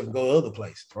the other stuff go other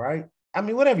places, right? I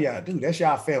mean, whatever y'all do, that's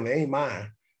y'all family, ain't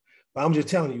mine. But I'm just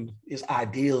telling you, it's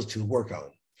ideals to work on.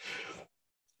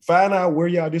 Find out where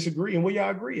y'all disagree and where y'all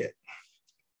agree at.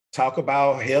 Talk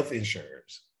about health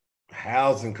insurance,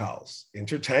 housing costs,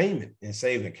 entertainment, and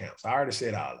saving accounts. I already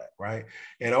said all that, right?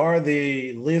 And are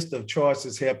the list of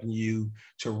choices helping you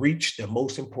to reach the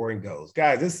most important goals?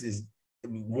 Guys, this is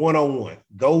one-on-one,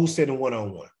 goal setting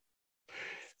one-on-one.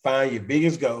 Find your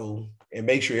biggest goal and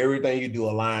make sure everything you do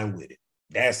align with it.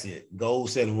 That's it, goal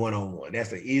setting one-on-one.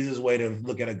 That's the easiest way to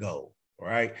look at a goal,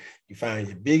 right? You find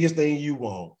your biggest thing you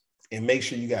want, and make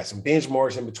sure you got some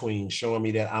benchmarks in between showing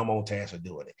me that I'm on task for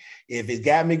doing it. If it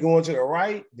got me going to the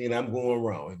right, then I'm going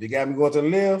wrong. If it got me going to the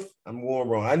left, I'm going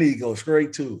wrong. I need to go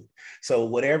straight to it. So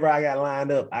whatever I got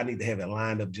lined up, I need to have it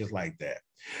lined up just like that.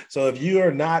 So if you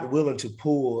are not willing to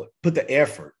put the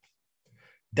effort,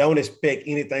 don't expect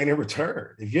anything in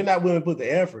return. If you're not willing to put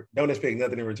the effort, don't expect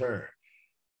nothing in return,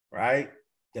 right?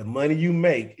 The money you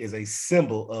make is a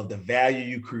symbol of the value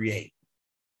you create.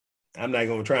 I'm not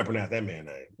going to try and pronounce that man's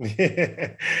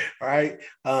name. All right.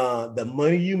 The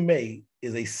money you make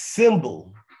is a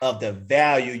symbol of the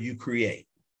value you create.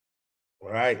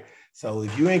 All right. So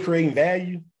if you ain't creating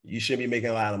value, you shouldn't be making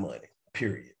a lot of money,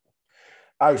 period.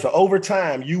 All right. So over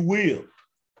time, you will.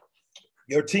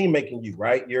 Your team making you,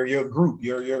 right? Your group,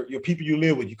 your people you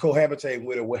live with, you cohabitate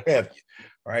with, or what have you.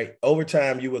 Right. Over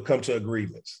time, you will come to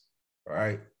agreements. All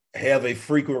right. Have a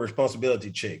frequent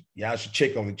responsibility check. Y'all should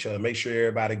check on each other. Make sure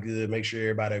everybody good. Make sure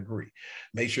everybody agree.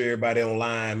 Make sure everybody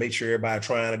online. Make sure everybody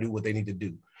trying to do what they need to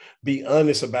do. Be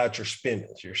honest about your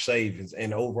spendings, your savings,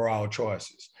 and overall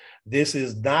choices. This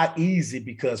is not easy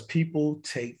because people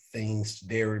take things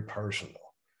very personal.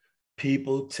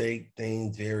 People take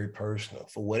things very personal.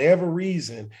 For whatever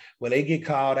reason, when they get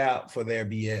called out for their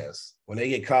BS, when they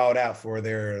get called out for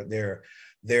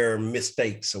their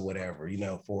mistakes or whatever,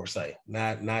 for say,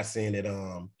 not saying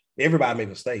that everybody makes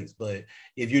mistakes, but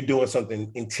if you're doing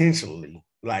something intentionally,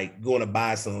 like going to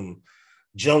buy some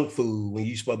junk food when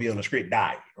you're supposed to be on a strict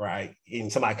diet, right?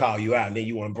 And somebody call you out and then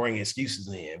you want to bring excuses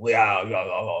in. Well,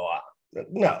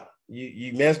 no,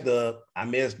 you messed up. I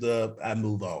messed up. I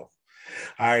move on.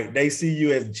 All right. They see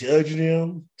you as judging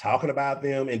them, talking about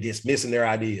them, and dismissing their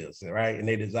ideas, right? And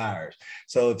their desires.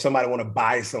 So if somebody want to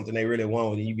buy something they really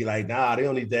want, and you be like, nah, they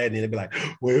don't need that. And then they be like,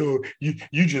 well, you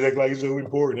just act like it's so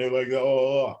important. They're like,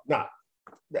 oh, nah.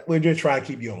 We're just trying to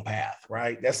keep you on path,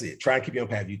 right? That's it. Try and keep you on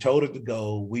path. You told us to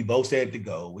go. We both said to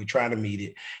go. We're trying to meet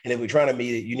it. And if we're trying to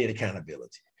meet it, you need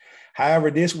accountability.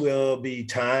 However, this will be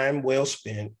time well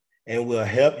spent and will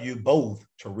help you both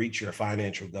to reach your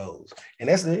financial goals. And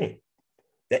that's the end.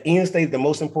 The end state is the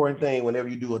most important thing whenever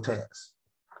you do a task.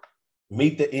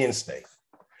 Meet the end state.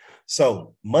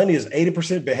 So money is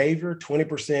 80% behavior,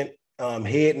 20%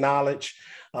 head knowledge.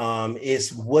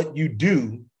 It's what you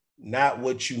do, not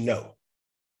what you know.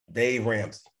 Dave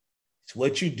Ramsey. It's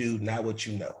what you do, not what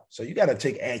you know. So you got to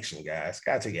take action, guys.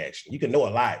 Got to take action. You can know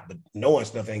a lot, but knowing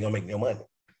stuff ain't going to make no money.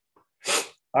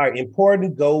 All right,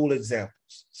 important goal examples.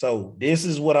 So this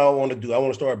is what I want to do. I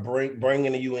want to start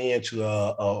bringing you into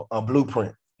a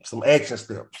blueprint, some action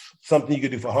steps, something you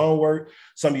can do for homework,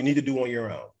 something you need to do on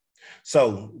your own.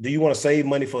 So do you want to save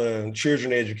money for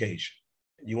children education?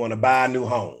 You want to buy a new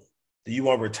home? Do you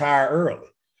want to retire early?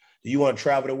 Do you want to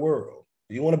travel the world?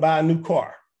 Do you want to buy a new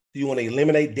car? Do you want to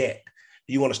eliminate debt?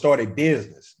 Do you want to start a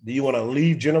business? Do you want to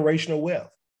leave generational wealth?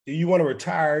 Do you want to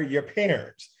retire your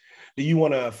parents? Do you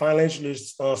want to financially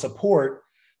support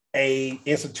a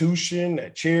institution, a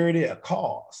charity, a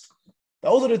cause?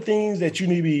 Those are the things that you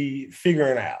need to be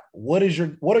figuring out. What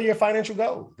are your financial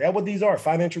goals? That's what these are,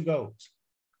 financial goals,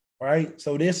 right?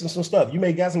 So this is some stuff. You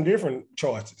may got some different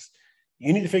choices.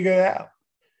 You need to figure it out.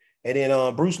 And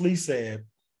then Bruce Lee said,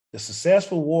 the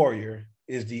successful warrior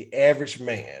is the average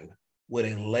man. with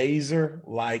a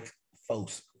laser-like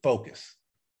focus,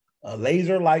 a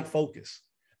laser-like focus.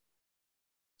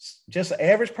 Just an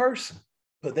average person,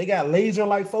 but they got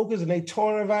laser-like focus and they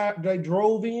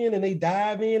drove in and they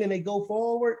dive in and they go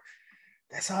forward.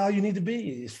 That's all you need to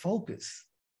be is focus.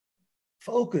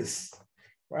 Focus,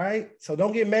 right? So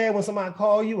don't get mad when somebody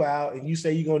call you out and you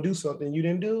say you're going to do something, you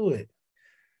didn't do it.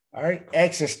 All right,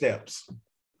 action steps.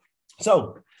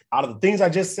 So out of the things I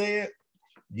just said,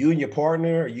 you and your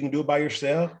partner, or you can do it by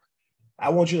yourself, I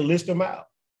want you to list them out.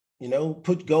 You know,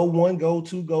 put goal 1, goal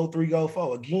 2, goal 3, goal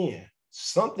 4. Again,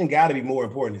 something got to be more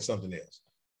important than something else.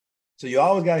 So you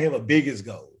always got to have a biggest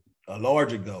goal, a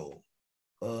larger goal,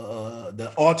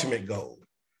 the ultimate goal.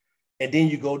 And then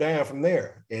you go down from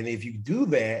there. And if you do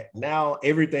that, now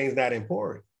everything's not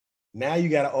important. Now you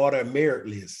got to order a merit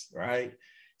list, right?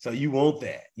 So you want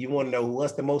that. You want to know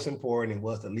what's the most important and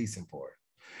what's the least important.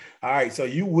 All right. So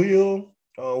you will,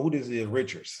 who this is?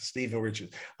 Richards, Stephen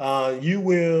Richards. You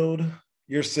willed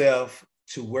yourself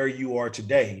to where you are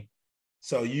today.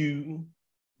 So you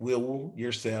will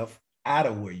yourself out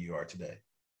of where you are today.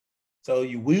 So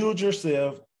you willed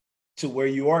yourself to where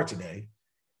you are today.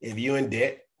 If you're in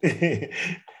debt,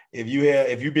 if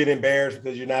you've been embarrassed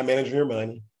because you're not managing your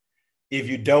money, if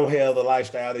you don't have the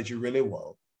lifestyle that you really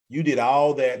want, you did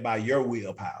all that by your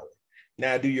willpower.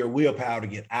 Now do your willpower to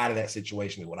get out of that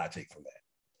situation is what I take from that.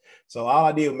 So all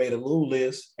I did was made a little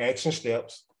list, action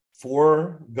steps,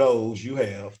 4 goals you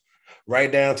have.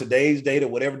 Write down today's date or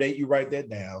whatever date you write that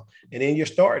down, and then your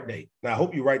start date. Now I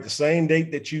hope you write the same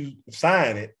date that you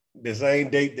sign it, the same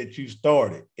date that you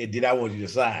started. And then I want you to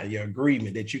sign your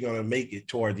agreement that you're going to make it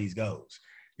toward these goals,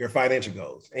 your financial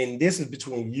goals. And this is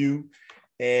between you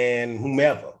and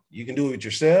whomever. You can do it with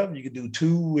yourself. You can do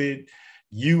 2 with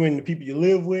you and the people you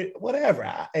live with,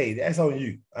 whatever. Hey, that's on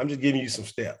you. I'm just giving you some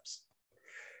steps.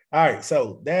 All right.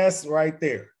 So that's right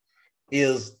there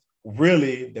is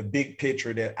really the big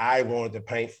picture that I wanted to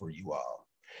paint for you all.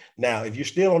 Now, if you're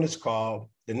still on this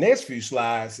call, the next few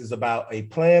slides is about a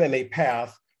plan and a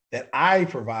path that I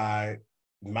provide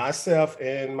myself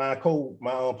and my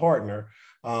partner,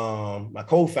 my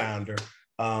co-founder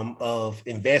of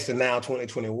Investing Now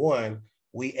 2021.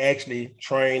 We actually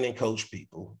train and coach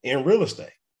people in real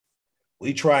estate.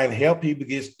 We try and help people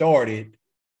get started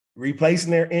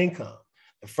replacing their income.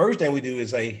 The first thing we do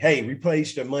is say, hey,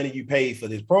 replace the money you paid for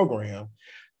this program.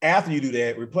 After you do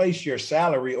that, replace your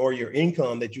salary or your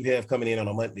income that you have coming in on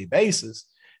a monthly basis.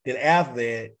 Then after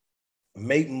that,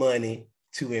 make money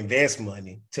to invest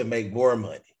money to make more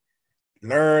money.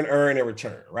 Learn, earn, and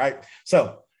return, right?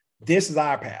 So this is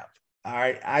our path. All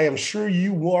right. I am sure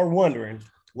you are wondering,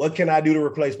 what can I do to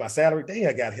replace my salary? Dang,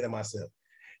 I got hit on myself.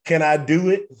 Can I do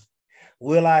it?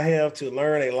 Will I have to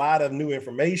learn a lot of new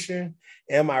information?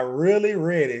 Am I really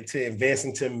ready to invest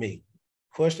into me?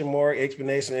 Question mark,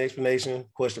 explanation,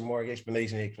 question mark,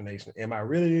 explanation. Am I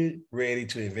really ready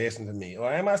to invest into me?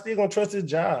 Or am I still going to trust this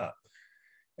job?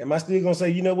 Am I still going to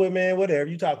say, you know what, man, whatever,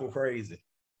 you talking crazy.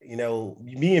 You know,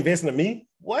 me investing in me?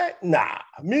 What? Nah,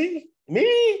 me?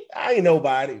 I ain't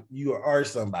nobody. You are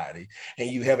somebody and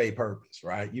you have a purpose,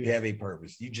 right? You have a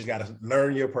purpose. You just got to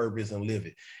learn your purpose and live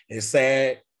it. It's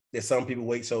sad that some people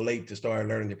wait so late to start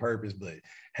learning their purpose, but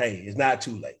hey, it's not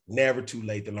too late. Never too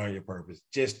late to learn your purpose.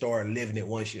 Just start living it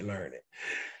once you learn it.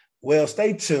 Well,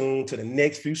 stay tuned to the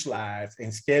next few slides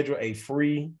and schedule a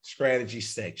free strategy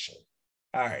section.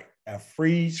 All right, a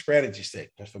free strategy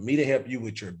section for me to help you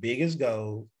with your biggest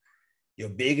goal, your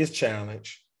biggest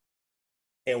challenge,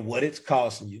 and what it's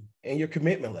costing you and your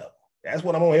commitment level. That's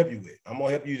what I'm going to help you with. I'm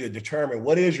going to help you to determine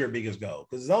what is your biggest goal,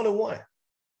 because it's only one.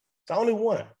 It's only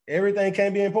one. Everything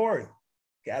can't be important.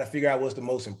 Got to figure out what's the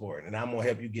most important, and I'm going to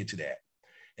help you get to that.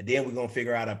 And then we're going to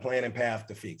figure out a plan and path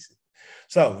to fix it.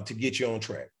 So to get you on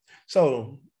track.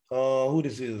 So who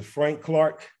this is, Frank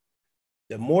Clark.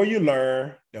 The more you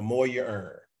learn, the more you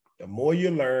earn. The more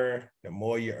you learn, the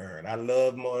more you earn. I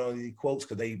love more of these quotes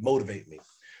because they motivate me.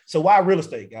 So why real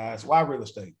estate, guys? Why real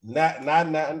estate? Not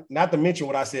to mention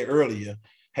what I said earlier.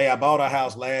 Hey, I bought a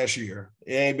house last year.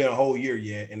 It ain't been a whole year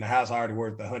yet, and the house already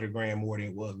worth $100,000 more than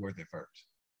it was worth at first.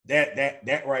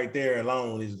 That right there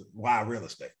alone is why real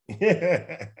estate.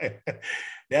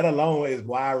 That alone is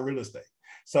why real estate.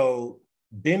 So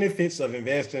benefits of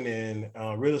investing in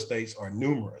real estate are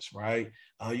numerous, right?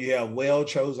 You have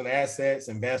well-chosen assets,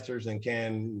 investors, and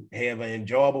can have an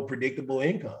enjoyable, predictable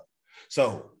income.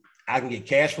 So I can get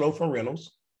cash flow from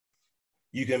rentals.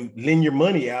 You can lend your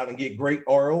money out and get great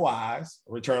ROIs,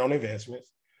 return on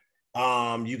investments.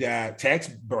 You got tax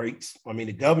breaks. I mean,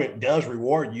 the government does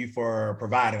reward you for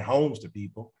providing homes to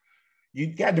people. You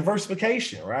got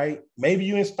diversification, right? Maybe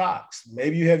you in stocks.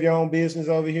 Maybe you have your own business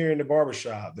over here in the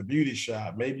barbershop, the beauty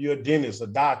shop. Maybe you're a dentist, a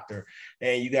doctor,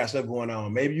 and you got stuff going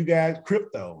on. Maybe you got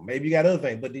crypto. Maybe you got other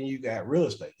things, but then you got real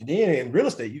estate. And then in real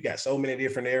estate, you got so many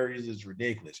different areas. It's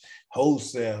ridiculous.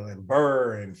 Wholesale and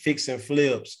burr and fix and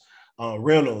flips,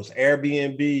 rentals,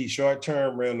 Airbnb,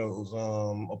 short-term rentals,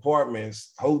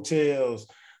 apartments, hotels,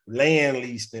 land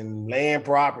leased and land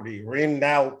property, renting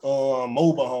out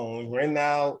mobile homes, renting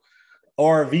out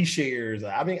RV shares.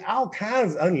 I mean, all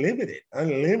kinds, unlimited.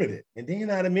 And then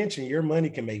not to mention your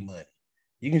money can make money.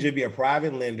 You can just be a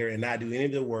private lender and not do any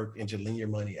of the work and just lend your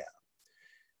money out.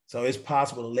 So it's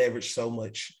possible to leverage so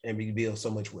much and build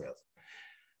so much wealth.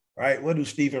 All right. What do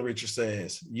Stephen Richards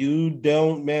says? You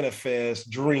don't manifest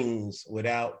dreams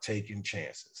without taking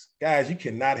chances. Guys, you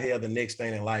cannot have the next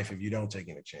thing in life if you don't take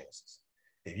any chances.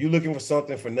 If you're looking for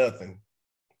something for nothing,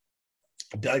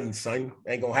 doesn't, son,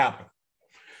 ain't gonna happen.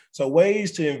 So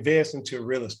ways to invest into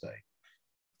real estate,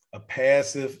 a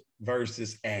passive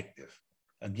versus active.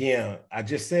 Again, I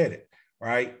just said it,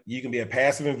 right? You can be a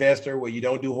passive investor where you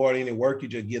don't do hardly any work. You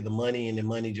just give the money and the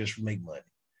money just make money.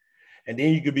 And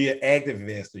then you could be an active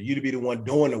investor. You to be the one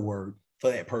doing the work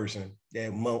for that person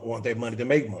that want their money to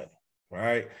make money,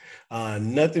 right?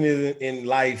 Nothing in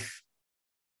life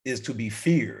is to be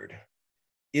feared.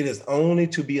 It is only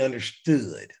to be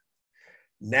understood.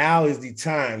 Now is the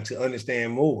time to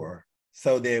understand more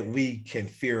so that we can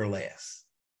fear less.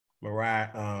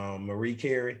 Marie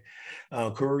Curie,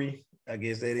 I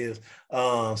guess that is.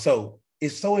 So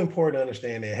it's so important to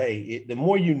understand that, hey, the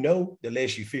more you know, the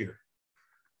less you fear.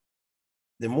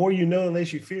 The more you know, the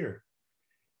less you fear.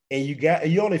 And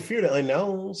you only fear the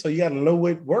unknown. So you got to know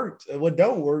what works and what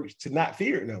don't work to not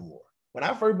fear it no more. When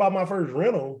I first bought my first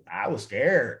rental, I was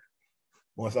scared.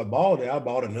 Once I bought it, I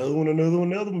bought another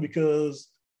one because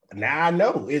now I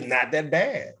know it's not that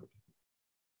bad.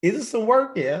 Is it some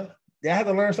work? Yeah. Did I have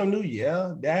to learn something new?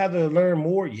 Yeah. Did I have to learn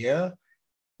more? Yeah.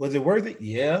 Was it worth it?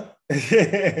 Yeah.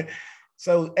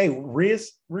 So, hey,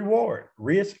 risk, reward.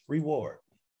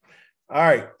 All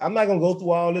right. I'm not going to go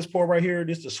through all this part right here.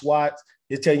 This is the SWOT.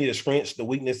 It's telling you the strengths, the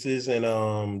weaknesses, and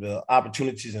the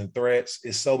opportunities and threats.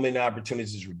 It's so many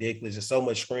opportunities. It's ridiculous. There's so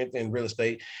much strength in real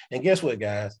estate. And guess what,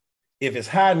 guys? If it's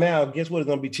high now, guess what? It's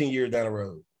going to be 10 years down the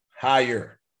road?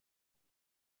 Higher.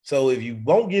 So if you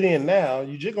won't get in now,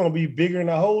 you're just going to be bigger in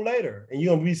the hole later. And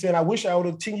you're going to be saying, I wish I would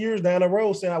have 10 years down the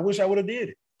road saying, I wish I would have did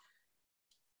it.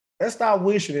 Let's stop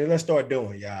wishing and let's start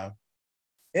doing, y'all.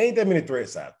 There ain't that many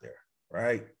threats out there,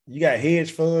 right? You got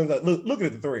hedge funds. Look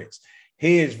at the threats.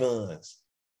 Hedge funds,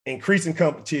 increasing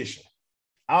competition.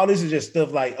 All this is just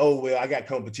stuff like, oh, well, I got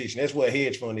competition. That's what a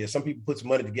hedge fund is. Some people put some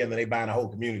money together and they buying a whole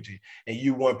community and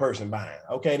you one person buying.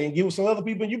 Okay, then give it some other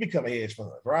people and you become a hedge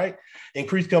fund, right?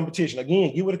 Increase competition.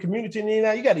 Again, give it a community and then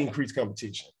now you got to increase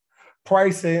competition.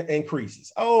 Price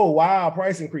increases. Oh, wow,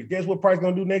 price increase. Guess what price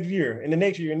going to do next year and the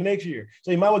next year and the next year?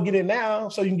 So you might well get it now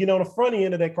so you can get on the front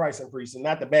end of that price increase and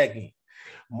not the back end.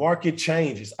 Market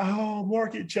changes. Oh,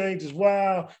 market changes.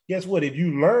 Wow. Guess what? If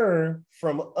you learn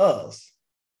from us,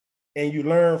 and you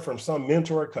learn from some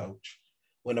mentor or coach,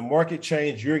 when the market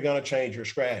changes, you're going to change your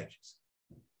strategies.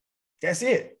 That's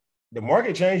it. The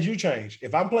market change, you change.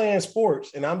 If I'm playing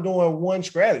sports and I'm doing one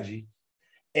strategy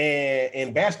and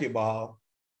in basketball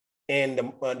and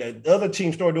the other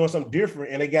team start doing something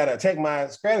different and they got to attack my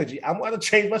strategy, I'm going to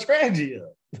change my strategy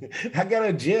up. I got to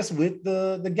adjust with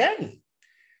the game.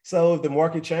 So if the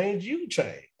market change, you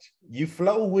change. You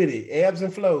flow with it. Ebbs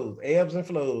and flows,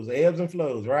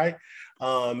 right?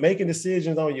 Making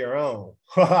decisions on your own.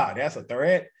 That's a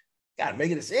threat. Got to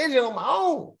make a decision on my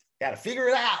own. Got to figure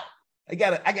it out.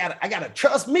 I gotta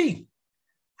trust me.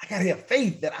 I gotta have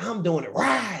faith that I'm doing it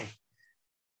right.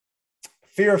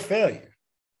 Fear of failure.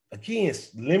 Again,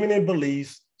 limiting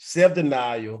beliefs,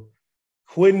 self-denial,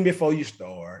 quitting before you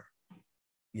start.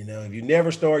 You know, if you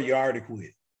never start, you already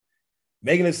quit.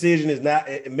 Making a decision is not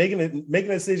making a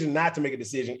decision not to make a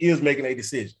decision is making a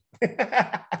decision.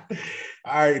 All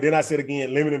right. Then I said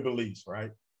again, limiting beliefs,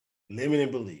 right?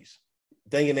 Limiting beliefs.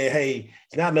 Thinking that, hey,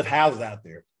 there's not enough houses out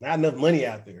there, not enough money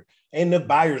out there, ain't enough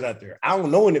buyers out there. I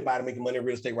don't know anybody making money in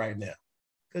real estate right now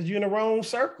because you're in the wrong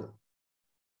circle.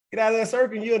 Get out of that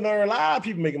circle and you'll learn a lot of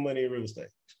people making money in real estate.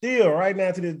 Still, right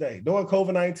now to this day, during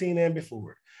COVID-19 and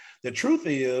before. The truth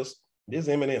is, this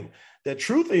is Eminem. The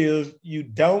truth is, you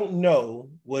don't know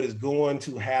what is going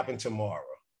to happen tomorrow.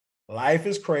 Life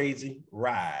is crazy,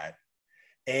 ride,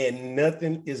 and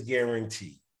nothing is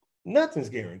guaranteed. Nothing's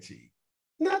guaranteed.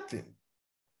 Nothing.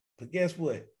 But guess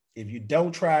what? If you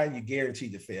don't try, you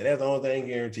guaranteed to fail. That's the only thing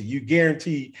guaranteed. You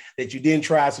guarantee that you didn't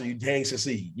try, so you dang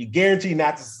succeed. You guarantee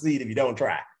not to succeed if you don't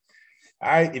try. All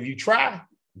right. If you try,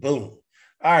 boom.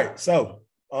 All right. So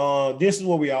this is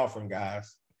what we're offering,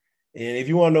 guys. And if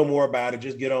you want to know more about it,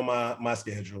 just get on my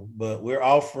schedule. But we're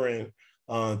offering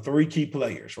 3 key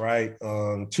players, right?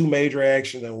 2 major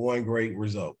actions and 1 great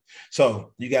result.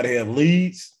 So you got to have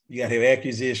leads, you got to have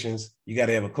acquisitions, you got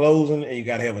to have a closing, and you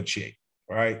got to have a check,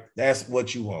 right? That's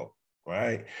what you want,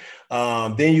 right?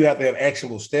 Then you have to have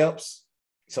actionable steps.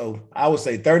 So I would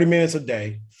say 30 minutes a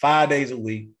day, 5 days a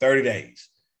week, 30 days.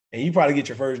 And you probably get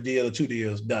your first deal or 2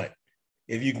 deals done.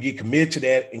 If you can get committed to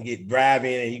that and get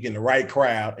driving and you get in the right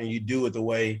crowd and you do it the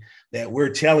way that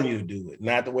we're telling you to do it,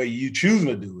 not the way you choosing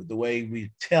to do it, the way we're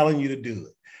telling you to do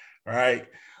it. All right.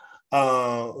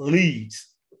 Leads,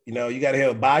 you got to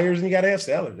have buyers and you got to have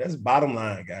sellers. That's bottom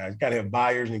line, guys. You got to have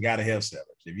buyers and you got to have sellers.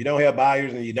 If you don't have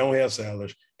buyers and you don't have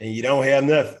sellers, then you don't have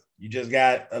nothing. You just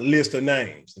got a list of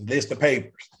names, a list of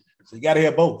papers. So you got to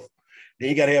have both. Then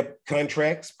you got to have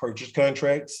contracts, purchase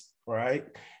contracts, right?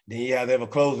 Then you have to have a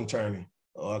closing attorney,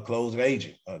 or a closing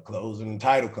agent, a closing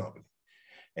title company.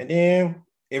 And then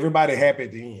everybody happy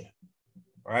at the end,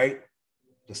 right?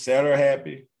 The seller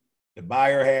happy, the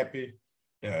buyer happy,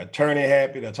 the attorney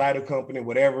happy, the title company,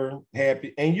 whatever,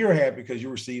 happy. And you're happy because you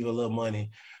receive a little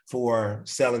money for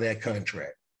selling that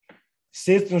contract.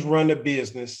 Systems run the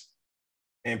business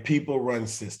and people run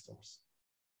systems,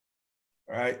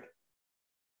 right?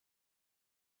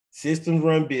 Systems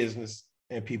run business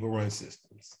and people run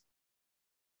systems.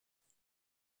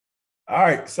 All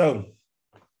right, so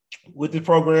with the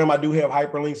program, I do have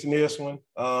hyperlinks in this one.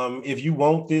 If you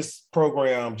want this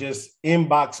program, just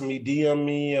inbox me, DM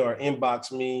me, or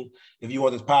inbox me. If you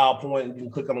want this PowerPoint, you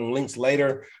can click on the links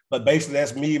later. But basically,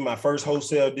 that's me, my first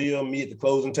wholesale deal, me at the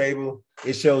closing table.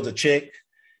 It shows a check.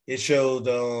 It shows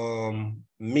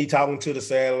me talking to the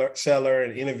seller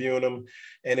and interviewing them.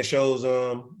 And it shows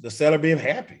the seller being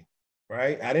happy.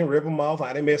 Right? I didn't rip him off.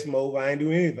 I didn't mess him over. I didn't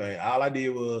do anything. All I did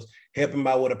was help him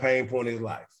out with a pain point in his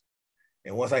life.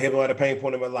 And once I help him out with a pain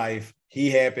point in my life, he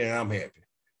happy and I'm happy.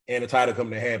 And the title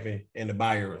company happy and the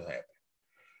buyer is happy.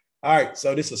 All right.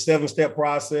 So this is a 7-step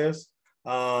process.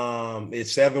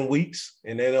 It's 7 weeks.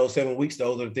 And then those 7 weeks,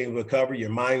 those are the things we'll cover: your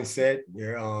mindset,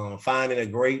 your finding a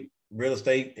great real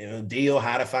estate deal,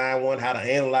 how to find one, how to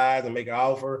analyze and make an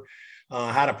offer,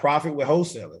 how to profit with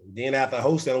wholesaling. Then after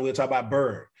wholesaling, we'll talk about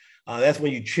BRRRR. That's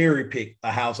when you cherry pick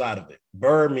a house out of it.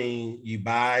 BRRRR means you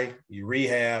buy, you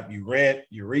rehab, you rent,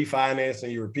 you refinance,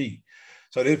 and you repeat.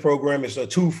 So this program is a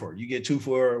 2-for. You get 2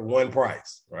 for 1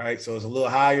 price, right? So it's a little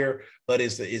higher, but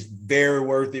it's very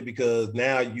worth it because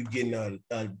now you're getting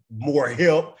a more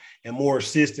help and more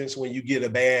assistance when you get a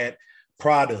bad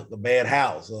product, a bad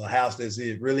house, or a house that's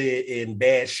really in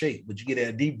bad shape, but you get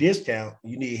a deep discount.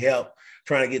 You need help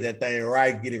trying to get that thing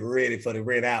right, get it ready for the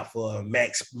rent out for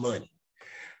max money.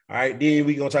 All right, then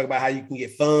we're going to talk about how you can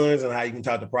get funds and how you can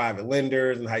talk to private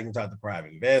lenders and how you can talk to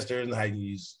private investors and how you can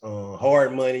use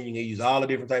hard money. You can use all the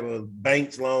different type of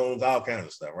banks, loans, all kinds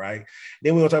of stuff, right?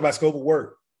 Then we're going to talk about scope of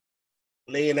work,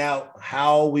 laying out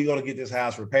how we're going to get this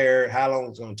house repaired, how long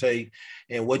it's going to take,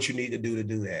 and what you need to do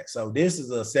that. So this is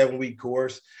a 7-week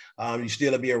course. You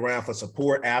still be around for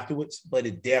support afterwards, but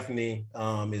it definitely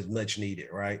is much needed,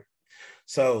 right?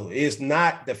 So it's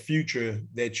not the future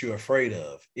that you're afraid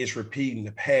of. It's repeating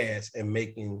the past and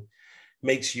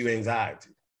makes you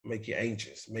anxiety, make you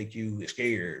anxious, make you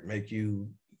scared, make you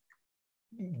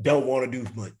don't want to do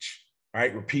much,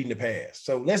 right? Repeating the past.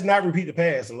 So let's not repeat the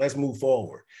past and let's move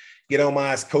forward. Get on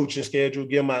my coaching schedule,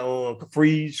 get my own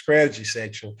free strategy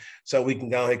section so we can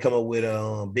go ahead and come up with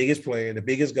a biggest plan, the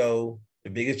biggest goal, the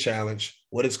biggest challenge,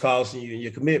 what it's costing you and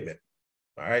your commitment,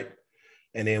 all right?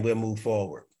 And then we'll move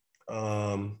forward.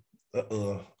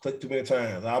 Click too many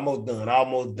times. Almost done.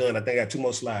 I think I got 2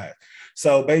 more slides.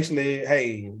 So basically,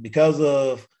 hey, because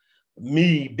of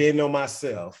me betting on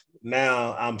myself,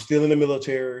 now I'm still in the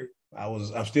military.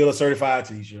 I'm still a certified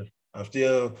teacher. I'm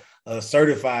still a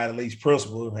certified, at least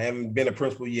principal. I haven't been a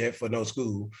principal yet for no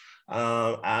school.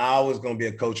 I always going to be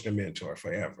a coach and a mentor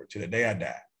forever to the day I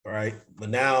die. All right. But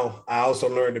now I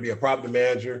also learned to be a property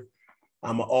manager.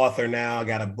 I'm an author now. I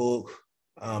got a book.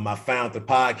 I found the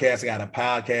podcast. I got a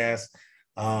podcast,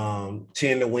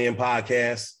 10 to Win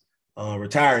podcast,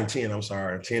 Retiring 10. I'm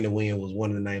sorry. 10 to Win was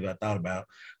one of the names I thought about.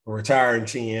 Retiring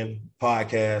 10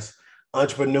 podcast,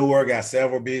 entrepreneur, got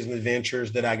several business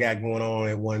ventures that I got going on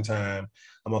at one time.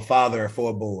 I'm a father of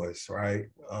 4 boys, right?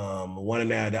 One in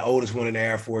the oldest one in the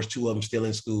Air Force, 2 of them still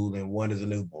in school, and 1 is a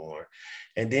newborn.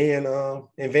 And then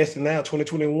Investing Now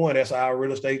 2021, that's our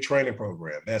real estate training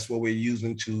program. That's what we're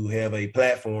using to have a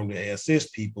platform to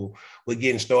assist people with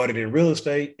getting started in real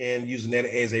estate and using that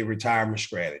as a retirement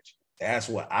strategy. That's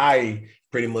what I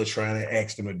pretty much trying to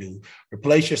ask them to do.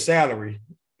 Replace your salary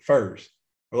first,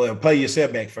 or pay your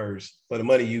setback first for the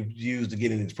money you use to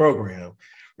get in this program.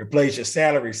 Replace your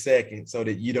salary second so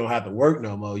that you don't have to work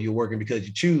no more. You're working because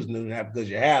you choose to, not because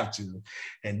you have to.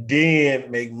 And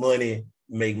then make money,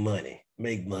 make money,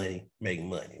 make money, make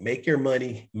money. Make your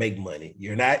money, make money.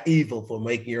 You're not evil for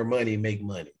making your money, make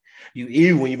money. You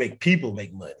evil when you make people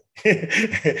make money.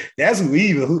 That's who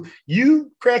evil. Who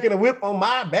you cracking a whip on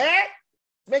my back,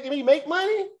 making me make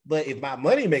money? But if my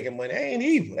money making money, I ain't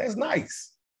evil. That's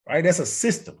nice, right? That's a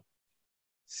system.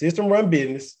 System run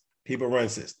business, people run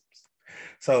systems.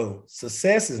 So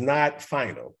success is not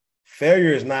final.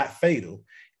 Failure is not fatal.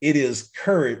 It is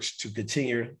courage to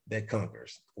continue that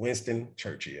conquers. Winston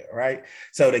Churchill, right?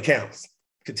 So that counts.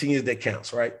 Continues that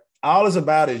counts, right? All it's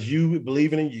about is you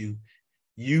believing in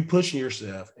you pushing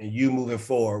yourself, and you moving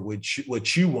forward with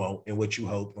what you want and what you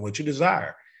hope and what you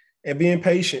desire, and being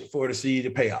patient for the seed to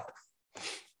pay off.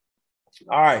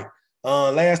 All right.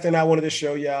 Last thing I wanted to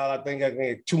show y'all, I think I can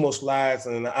get 2 more slides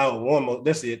and one more.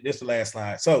 That's it. This is the last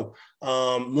slide. So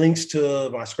links to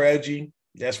my strategy.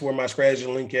 That's where my strategy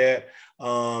link at.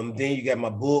 Then you got my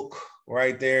book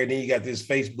right there. Then you got this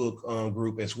Facebook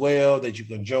group as well that you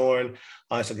can join.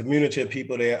 It's a community of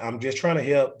people that I'm just trying to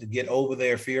help to get over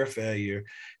their fear of failure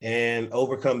and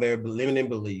overcome their limiting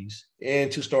beliefs,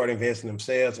 and to start investing in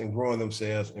themselves and growing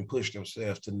themselves and push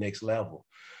themselves to the next level.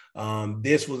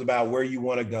 This was about where you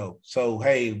want to go. So,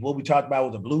 hey, what we talked about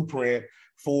was a blueprint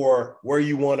for where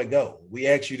you want to go. We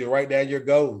asked you to write down your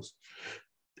goals.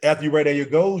 After you write down your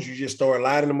goals, you just start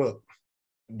lining them up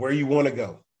where you want to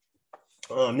go.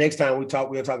 Next time we'll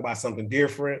talk about something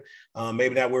different.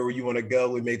 Maybe not where you want to go.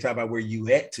 We may talk about where you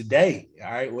at today.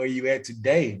 All right, where you at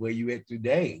today? Where you at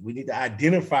today? We need to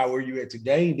identify where you at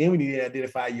today. Then we need to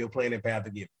identify your plan and path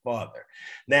to get farther.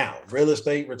 Now, real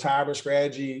estate retirement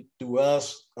strategy through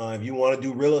us. If you want to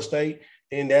do real estate,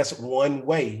 then that's one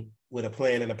way with a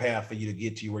plan and a path for you to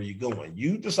get to where you're going.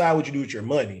 You decide what you do with your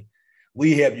money.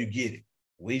 We help you get it.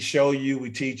 We show you, we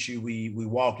teach you, we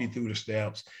walk you through the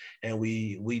steps, and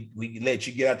we let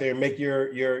you get out there and make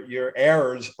your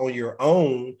errors on your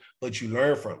own, but you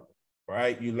learn from them,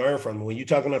 right? You learn from them. When you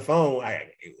talk on the phone,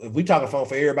 if we talk on the phone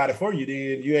for everybody for you,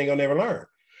 then you ain't gonna never learn.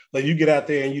 But you get out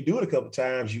there and you do it a couple of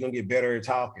times, you're gonna get better at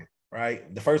talking,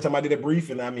 right? The first time I did a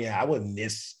briefing, I mean, I wasn't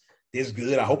this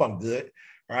good. I hope I'm good,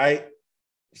 right?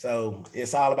 So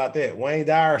it's all about that. Wayne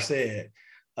Dyer said,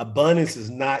 abundance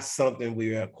is not something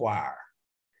we acquire.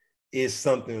 Is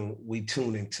something we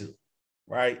tune into,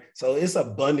 right? So it's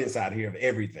abundance out here of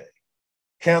everything.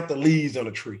 Count the leaves on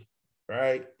a tree,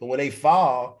 right? But when they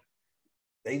fall,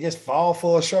 they just fall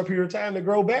for a short period of time to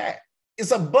grow back.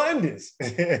 It's abundance.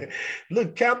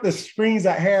 Look, count the strings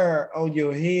of hair on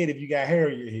your head if you got hair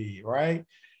on your head, right?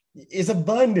 It's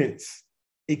abundance.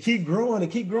 It keep growing,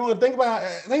 it keep growing. Think about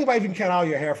if you can count all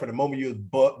your hair from the moment you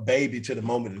was baby to the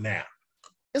moment of now.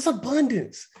 It's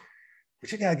abundance.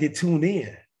 But you gotta get tuned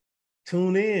in.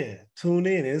 Tune in.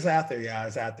 It's out there, y'all.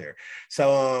 It's out there.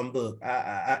 So, look,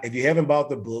 if you haven't bought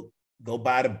the book, go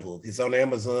buy the book. It's on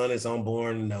Amazon. It's on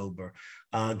Born and Over.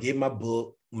 Get my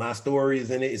book. My story is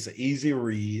in it. It's an easy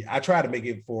read. I try to make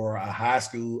it for a high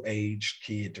school age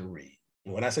kid to read.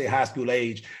 When I say high school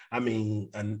age, I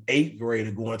mean an 8th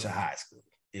grader going to high school.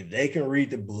 If they can read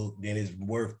the book, then it's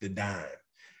worth the dime.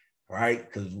 Right?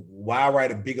 Because why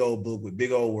write a big old book with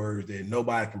big old words that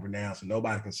nobody can pronounce and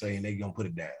nobody can say, and they're going to put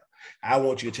it down? I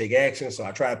want you to take action. So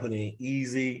I try to put in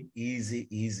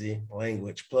easy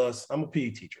language. Plus, I'm a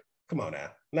PE teacher. Come on now.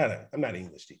 I'm not an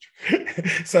English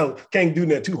teacher. So can't do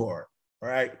that too hard.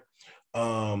 Right?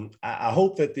 I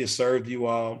hope that this served you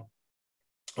all.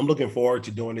 I'm looking forward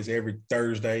to doing this every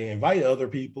Thursday. Invite other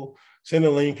people. Send a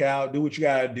link out. Do what you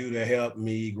got to do to help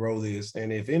me grow this.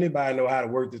 And if anybody know how to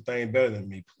work this thing better than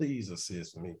me, please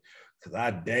assist me, because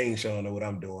I dang sure know what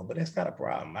I'm doing. But that's not a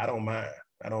problem. I don't mind.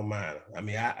 I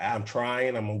mean, I'm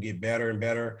trying. I'm going to get better and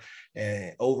better.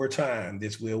 And over time,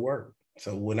 this will work.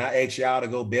 So when I ask y'all to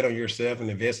go bet on yourself and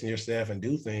invest in yourself and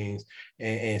do things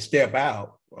and step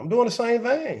out, I'm doing the same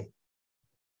thing.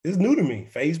 It's new to me.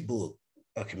 Facebook,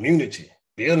 a community,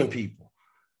 building people,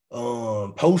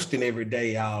 posting every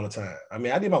day all the time. I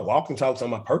mean, I did my walking talks on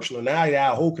my personal. Now I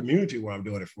got a whole community where I'm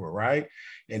doing it for, right?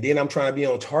 And then I'm trying to be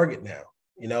on target now.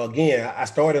 You know, again, I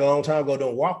started a long time ago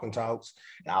doing walking talks.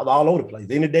 I was all over the place.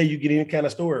 Then the day you get any kind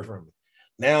of story from me.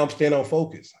 Now I'm staying on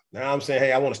focus. Now I'm saying,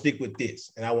 hey, I want to stick with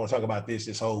this. And I want to talk about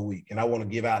this whole week. And I want to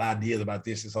give out ideas about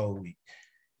this whole week.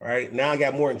 Right? Now I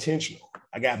got more intentional.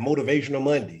 I got motivational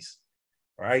Mondays.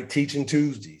 Right? Teaching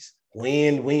Tuesdays.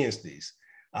 Win Wednesdays.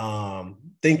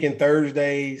 Thinking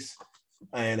Thursdays.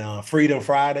 And Freedom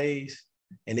Fridays.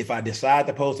 And if I decide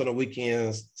to post on the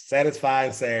weekends,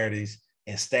 satisfying Saturdays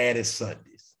and status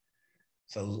Sundays.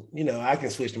 So, I can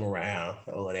switch them around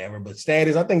or whatever. But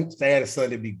I think status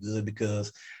Sunday be good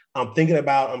because I'm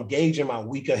gauging my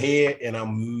week ahead and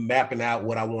I'm mapping out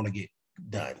what I want to get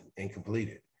done and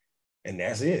completed. And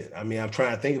that's it. I'm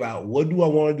trying to think about what do I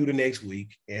want to do the next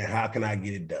week and how can I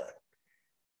get it done?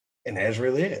 And that's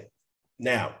really it.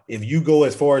 Now, if you go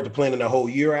as far as to planning the whole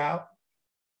year out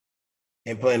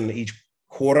and planning each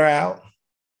quarter out,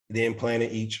 then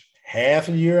planning each half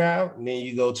a year out, and then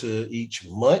you go to each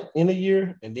month in a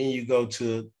year, and then you go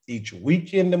to each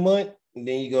week in the month, and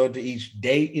then you go to each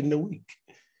day in the week.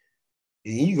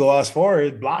 And you go as far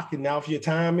as blocking out your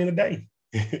time in a day.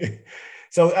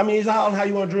 So, it's all how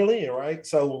you want to drill in, right?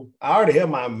 So I already have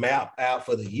my map out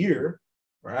for the year,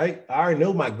 right? I already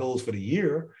know my goals for the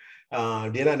year.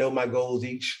 Then I know my goals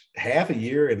each half a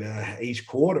year and each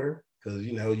quarter, because,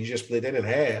 you just split that in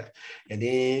half. And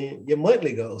then your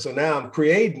monthly goals. So now I'm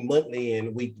creating monthly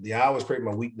and weekly. I always create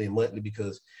my weekly and monthly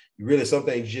because some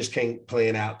things you just can't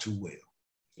plan out too well.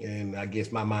 And I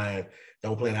guess my mind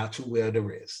don't plan out too well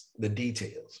the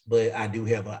details, but I do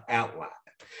have an outline.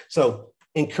 So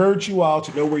encourage you all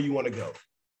to know where you want to go,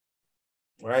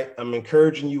 right? I'm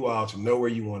encouraging you all to know where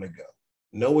you want to go.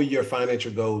 Know where your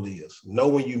financial goal is. Know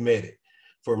when you met it.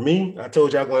 For me, I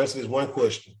told you I'm going to answer this one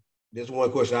question. This is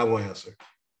one question I want to answer.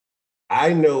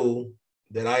 I know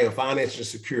that I am financially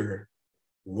secure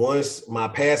once my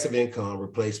passive income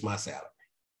replaces my salary.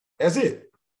 That's it.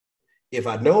 If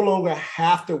I no longer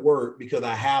have to work because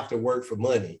I have to work for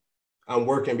money, I'm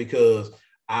working because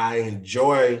I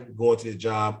enjoy going to the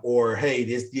job, or, hey,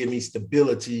 this gives me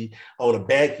stability on the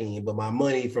back end, but my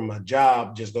money from my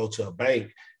job just go to a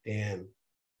bank, and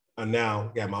I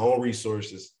now got my own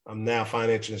resources. I'm now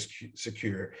financially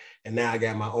secure, and now I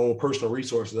got my own personal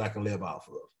resources I can live off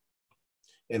of.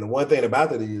 And the one thing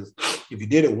about it is, if you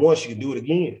did it once, you can do it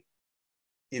again.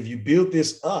 If you build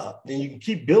this up, then you can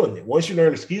keep building it. Once you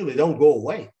learn the skill, it don't go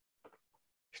away.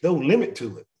 There's no limit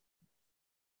to it.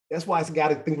 That's why it's got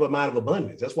to think of a mind of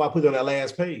abundance. That's why I put it on that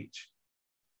last page,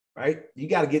 right? You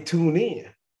got to get tuned in.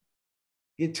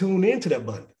 Get tuned into the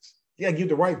abundance. You got to get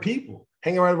the right people,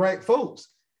 hang around the right folks,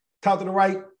 talk to the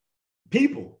right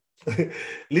people,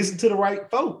 listen to the right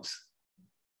folks.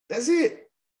 That's it.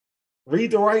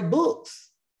 Read the right books,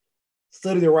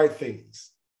 study the right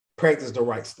things, practice the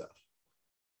right stuff.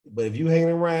 But if you hang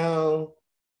around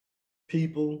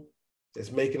people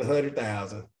that's making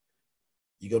 100,000,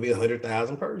 you're going to be a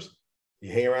 100,000 person.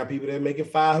 You hang around people that are making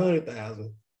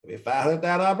 500,000, you're a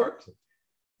 $500,000 person.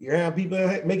 You're around people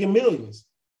that are making millions,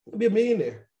 you'll be a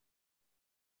millionaire.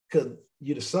 Because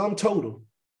you're the sum total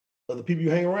of the people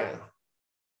you hang around.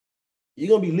 You're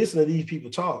going to be listening to these people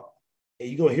talk, and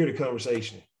you're going to hear the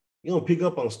conversation. You're going to pick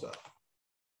up on stuff.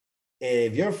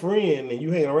 And if you're a friend and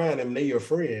you hang around them and they're your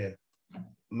friend,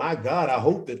 my God, I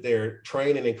hope that they're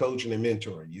training and coaching and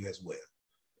mentoring you as well.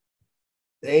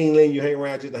 They ain't letting you hang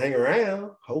around just to hang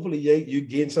around. Hopefully you're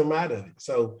getting something out of it.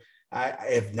 So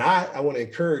if not, I want to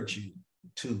encourage you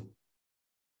to.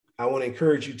 I want to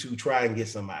encourage you to try and get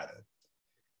something out of it.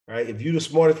 Right? If you're the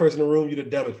smartest person in the room, you're the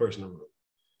dumbest person in the room.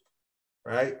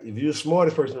 Right? If you're the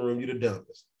smartest person in the room, you're the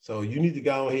dumbest. So you need to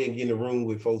go ahead and get in the room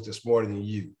with folks that's smarter than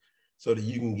you so that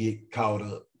you can get caught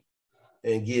up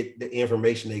and get the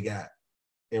information they got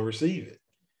and receive it.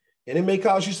 And it may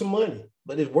cost you some money,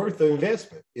 but it's worth the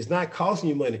investment. It's not costing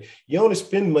you money. You only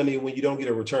spend money when you don't get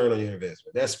a return on your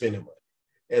investment. That's spending money.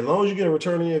 As long as you get a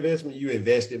return on your investment, you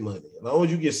invested money. As long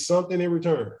as you get something in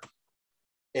return.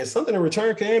 And something in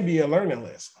return can be a learning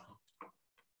lesson.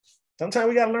 Sometimes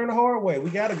we got to learn the hard way. We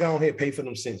got to go ahead and pay for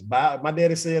them cents. My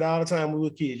daddy said all the time when we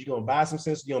were kids, you're going to buy some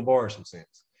cents, you're going to borrow some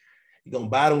cents. You're going to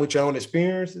buy them with your own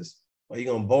experiences, or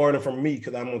you're going to borrow them from me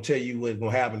because I'm going to tell you what's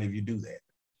going to happen if you do that.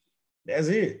 That's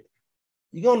it.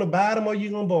 You're going to buy them or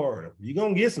you're going to borrow them. You're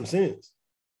going to get some sense.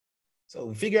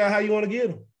 So figure out how you want to get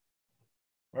them.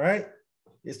 All right?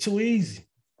 It's too easy.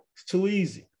 It's too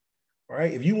easy. All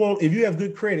right? If you have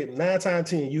good credit, 9 times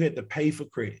 10, you have to pay for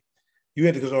credit. You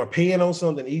have to start paying on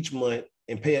something each month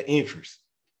and pay an interest.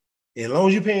 As long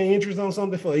as you're paying interest on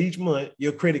something for each month,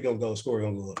 your credit score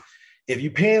going to go up. If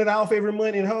you're paying it off every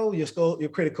month in whole, your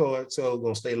credit card so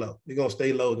going to stay low. It's going to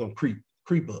stay low. It's going to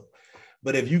creep up.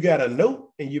 But if you got a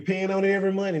note and you're paying on it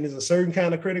every month and it's a certain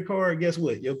kind of credit card, guess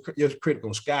what? Your credit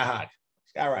going to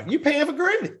skyrocket. You're paying for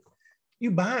credit.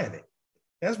 You're buying it.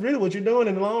 That's really what you're doing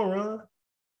in the long run.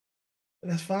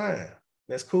 That's fine.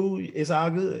 That's cool. It's all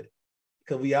good.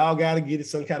 because we all got to get it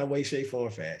some kind of way, shape,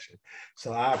 form, fashion.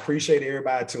 So I appreciate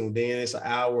everybody tuned in. It's an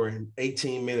hour and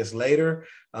 18 minutes later.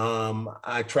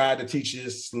 I tried to teach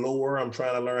this slower. I'm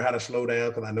trying to learn how to slow down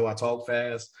because I know I talk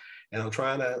fast. And I'm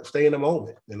trying to stay in the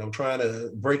moment. And I'm trying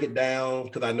to break it down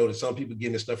because I know that some people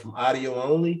getting this stuff from audio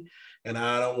only. And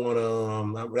I don't want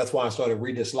to, that's why I started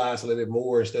reading the slides a little bit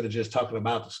more instead of just talking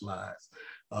about the slides.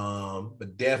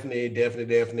 But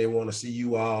definitely want to see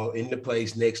you all in the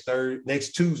place next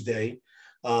Tuesday,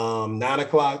 9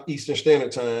 o'clock Eastern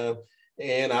Standard Time.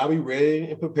 And I'll be ready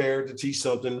and prepared to teach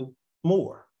something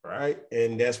more. Right.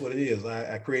 And that's what it is.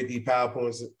 I create these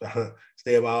PowerPoints,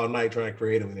 stay up all night trying to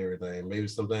create them and everything. Maybe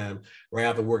sometimes right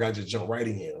after work, I just jump right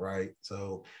in. Right.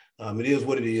 So it is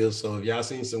what it is. So if y'all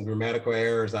seen some grammatical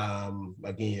errors,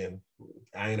 again,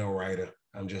 I ain't no writer.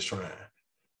 I'm just trying.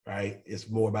 Right. It's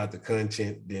more about the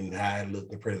content than how it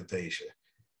looked in the presentation.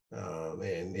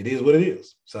 And it is what it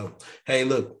is. So, hey,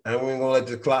 look, I'm going to let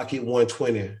the clock hit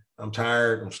 1:20. I'm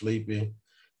tired. I'm sleepy.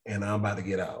 And I'm about to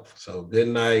get off. So good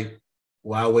night.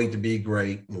 Why wait to be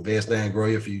great? Invest now and grow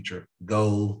your future.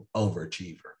 Goal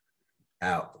overachiever.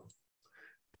 Out.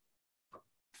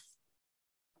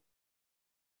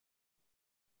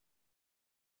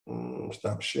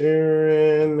 Stop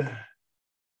sharing.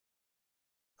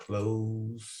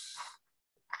 Close.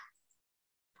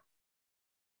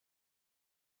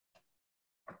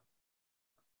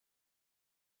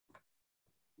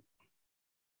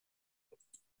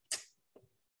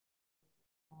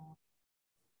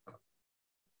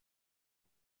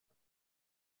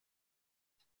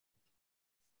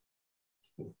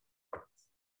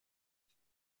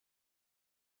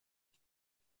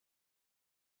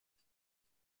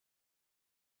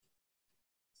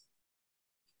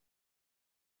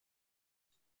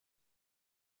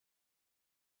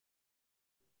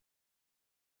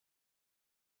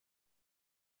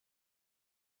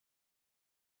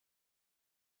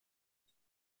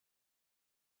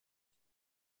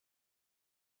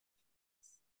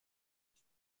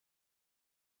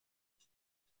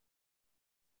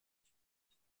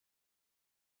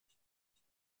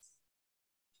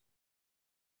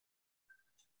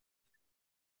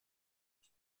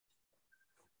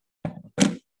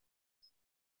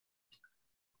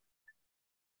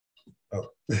 Oh.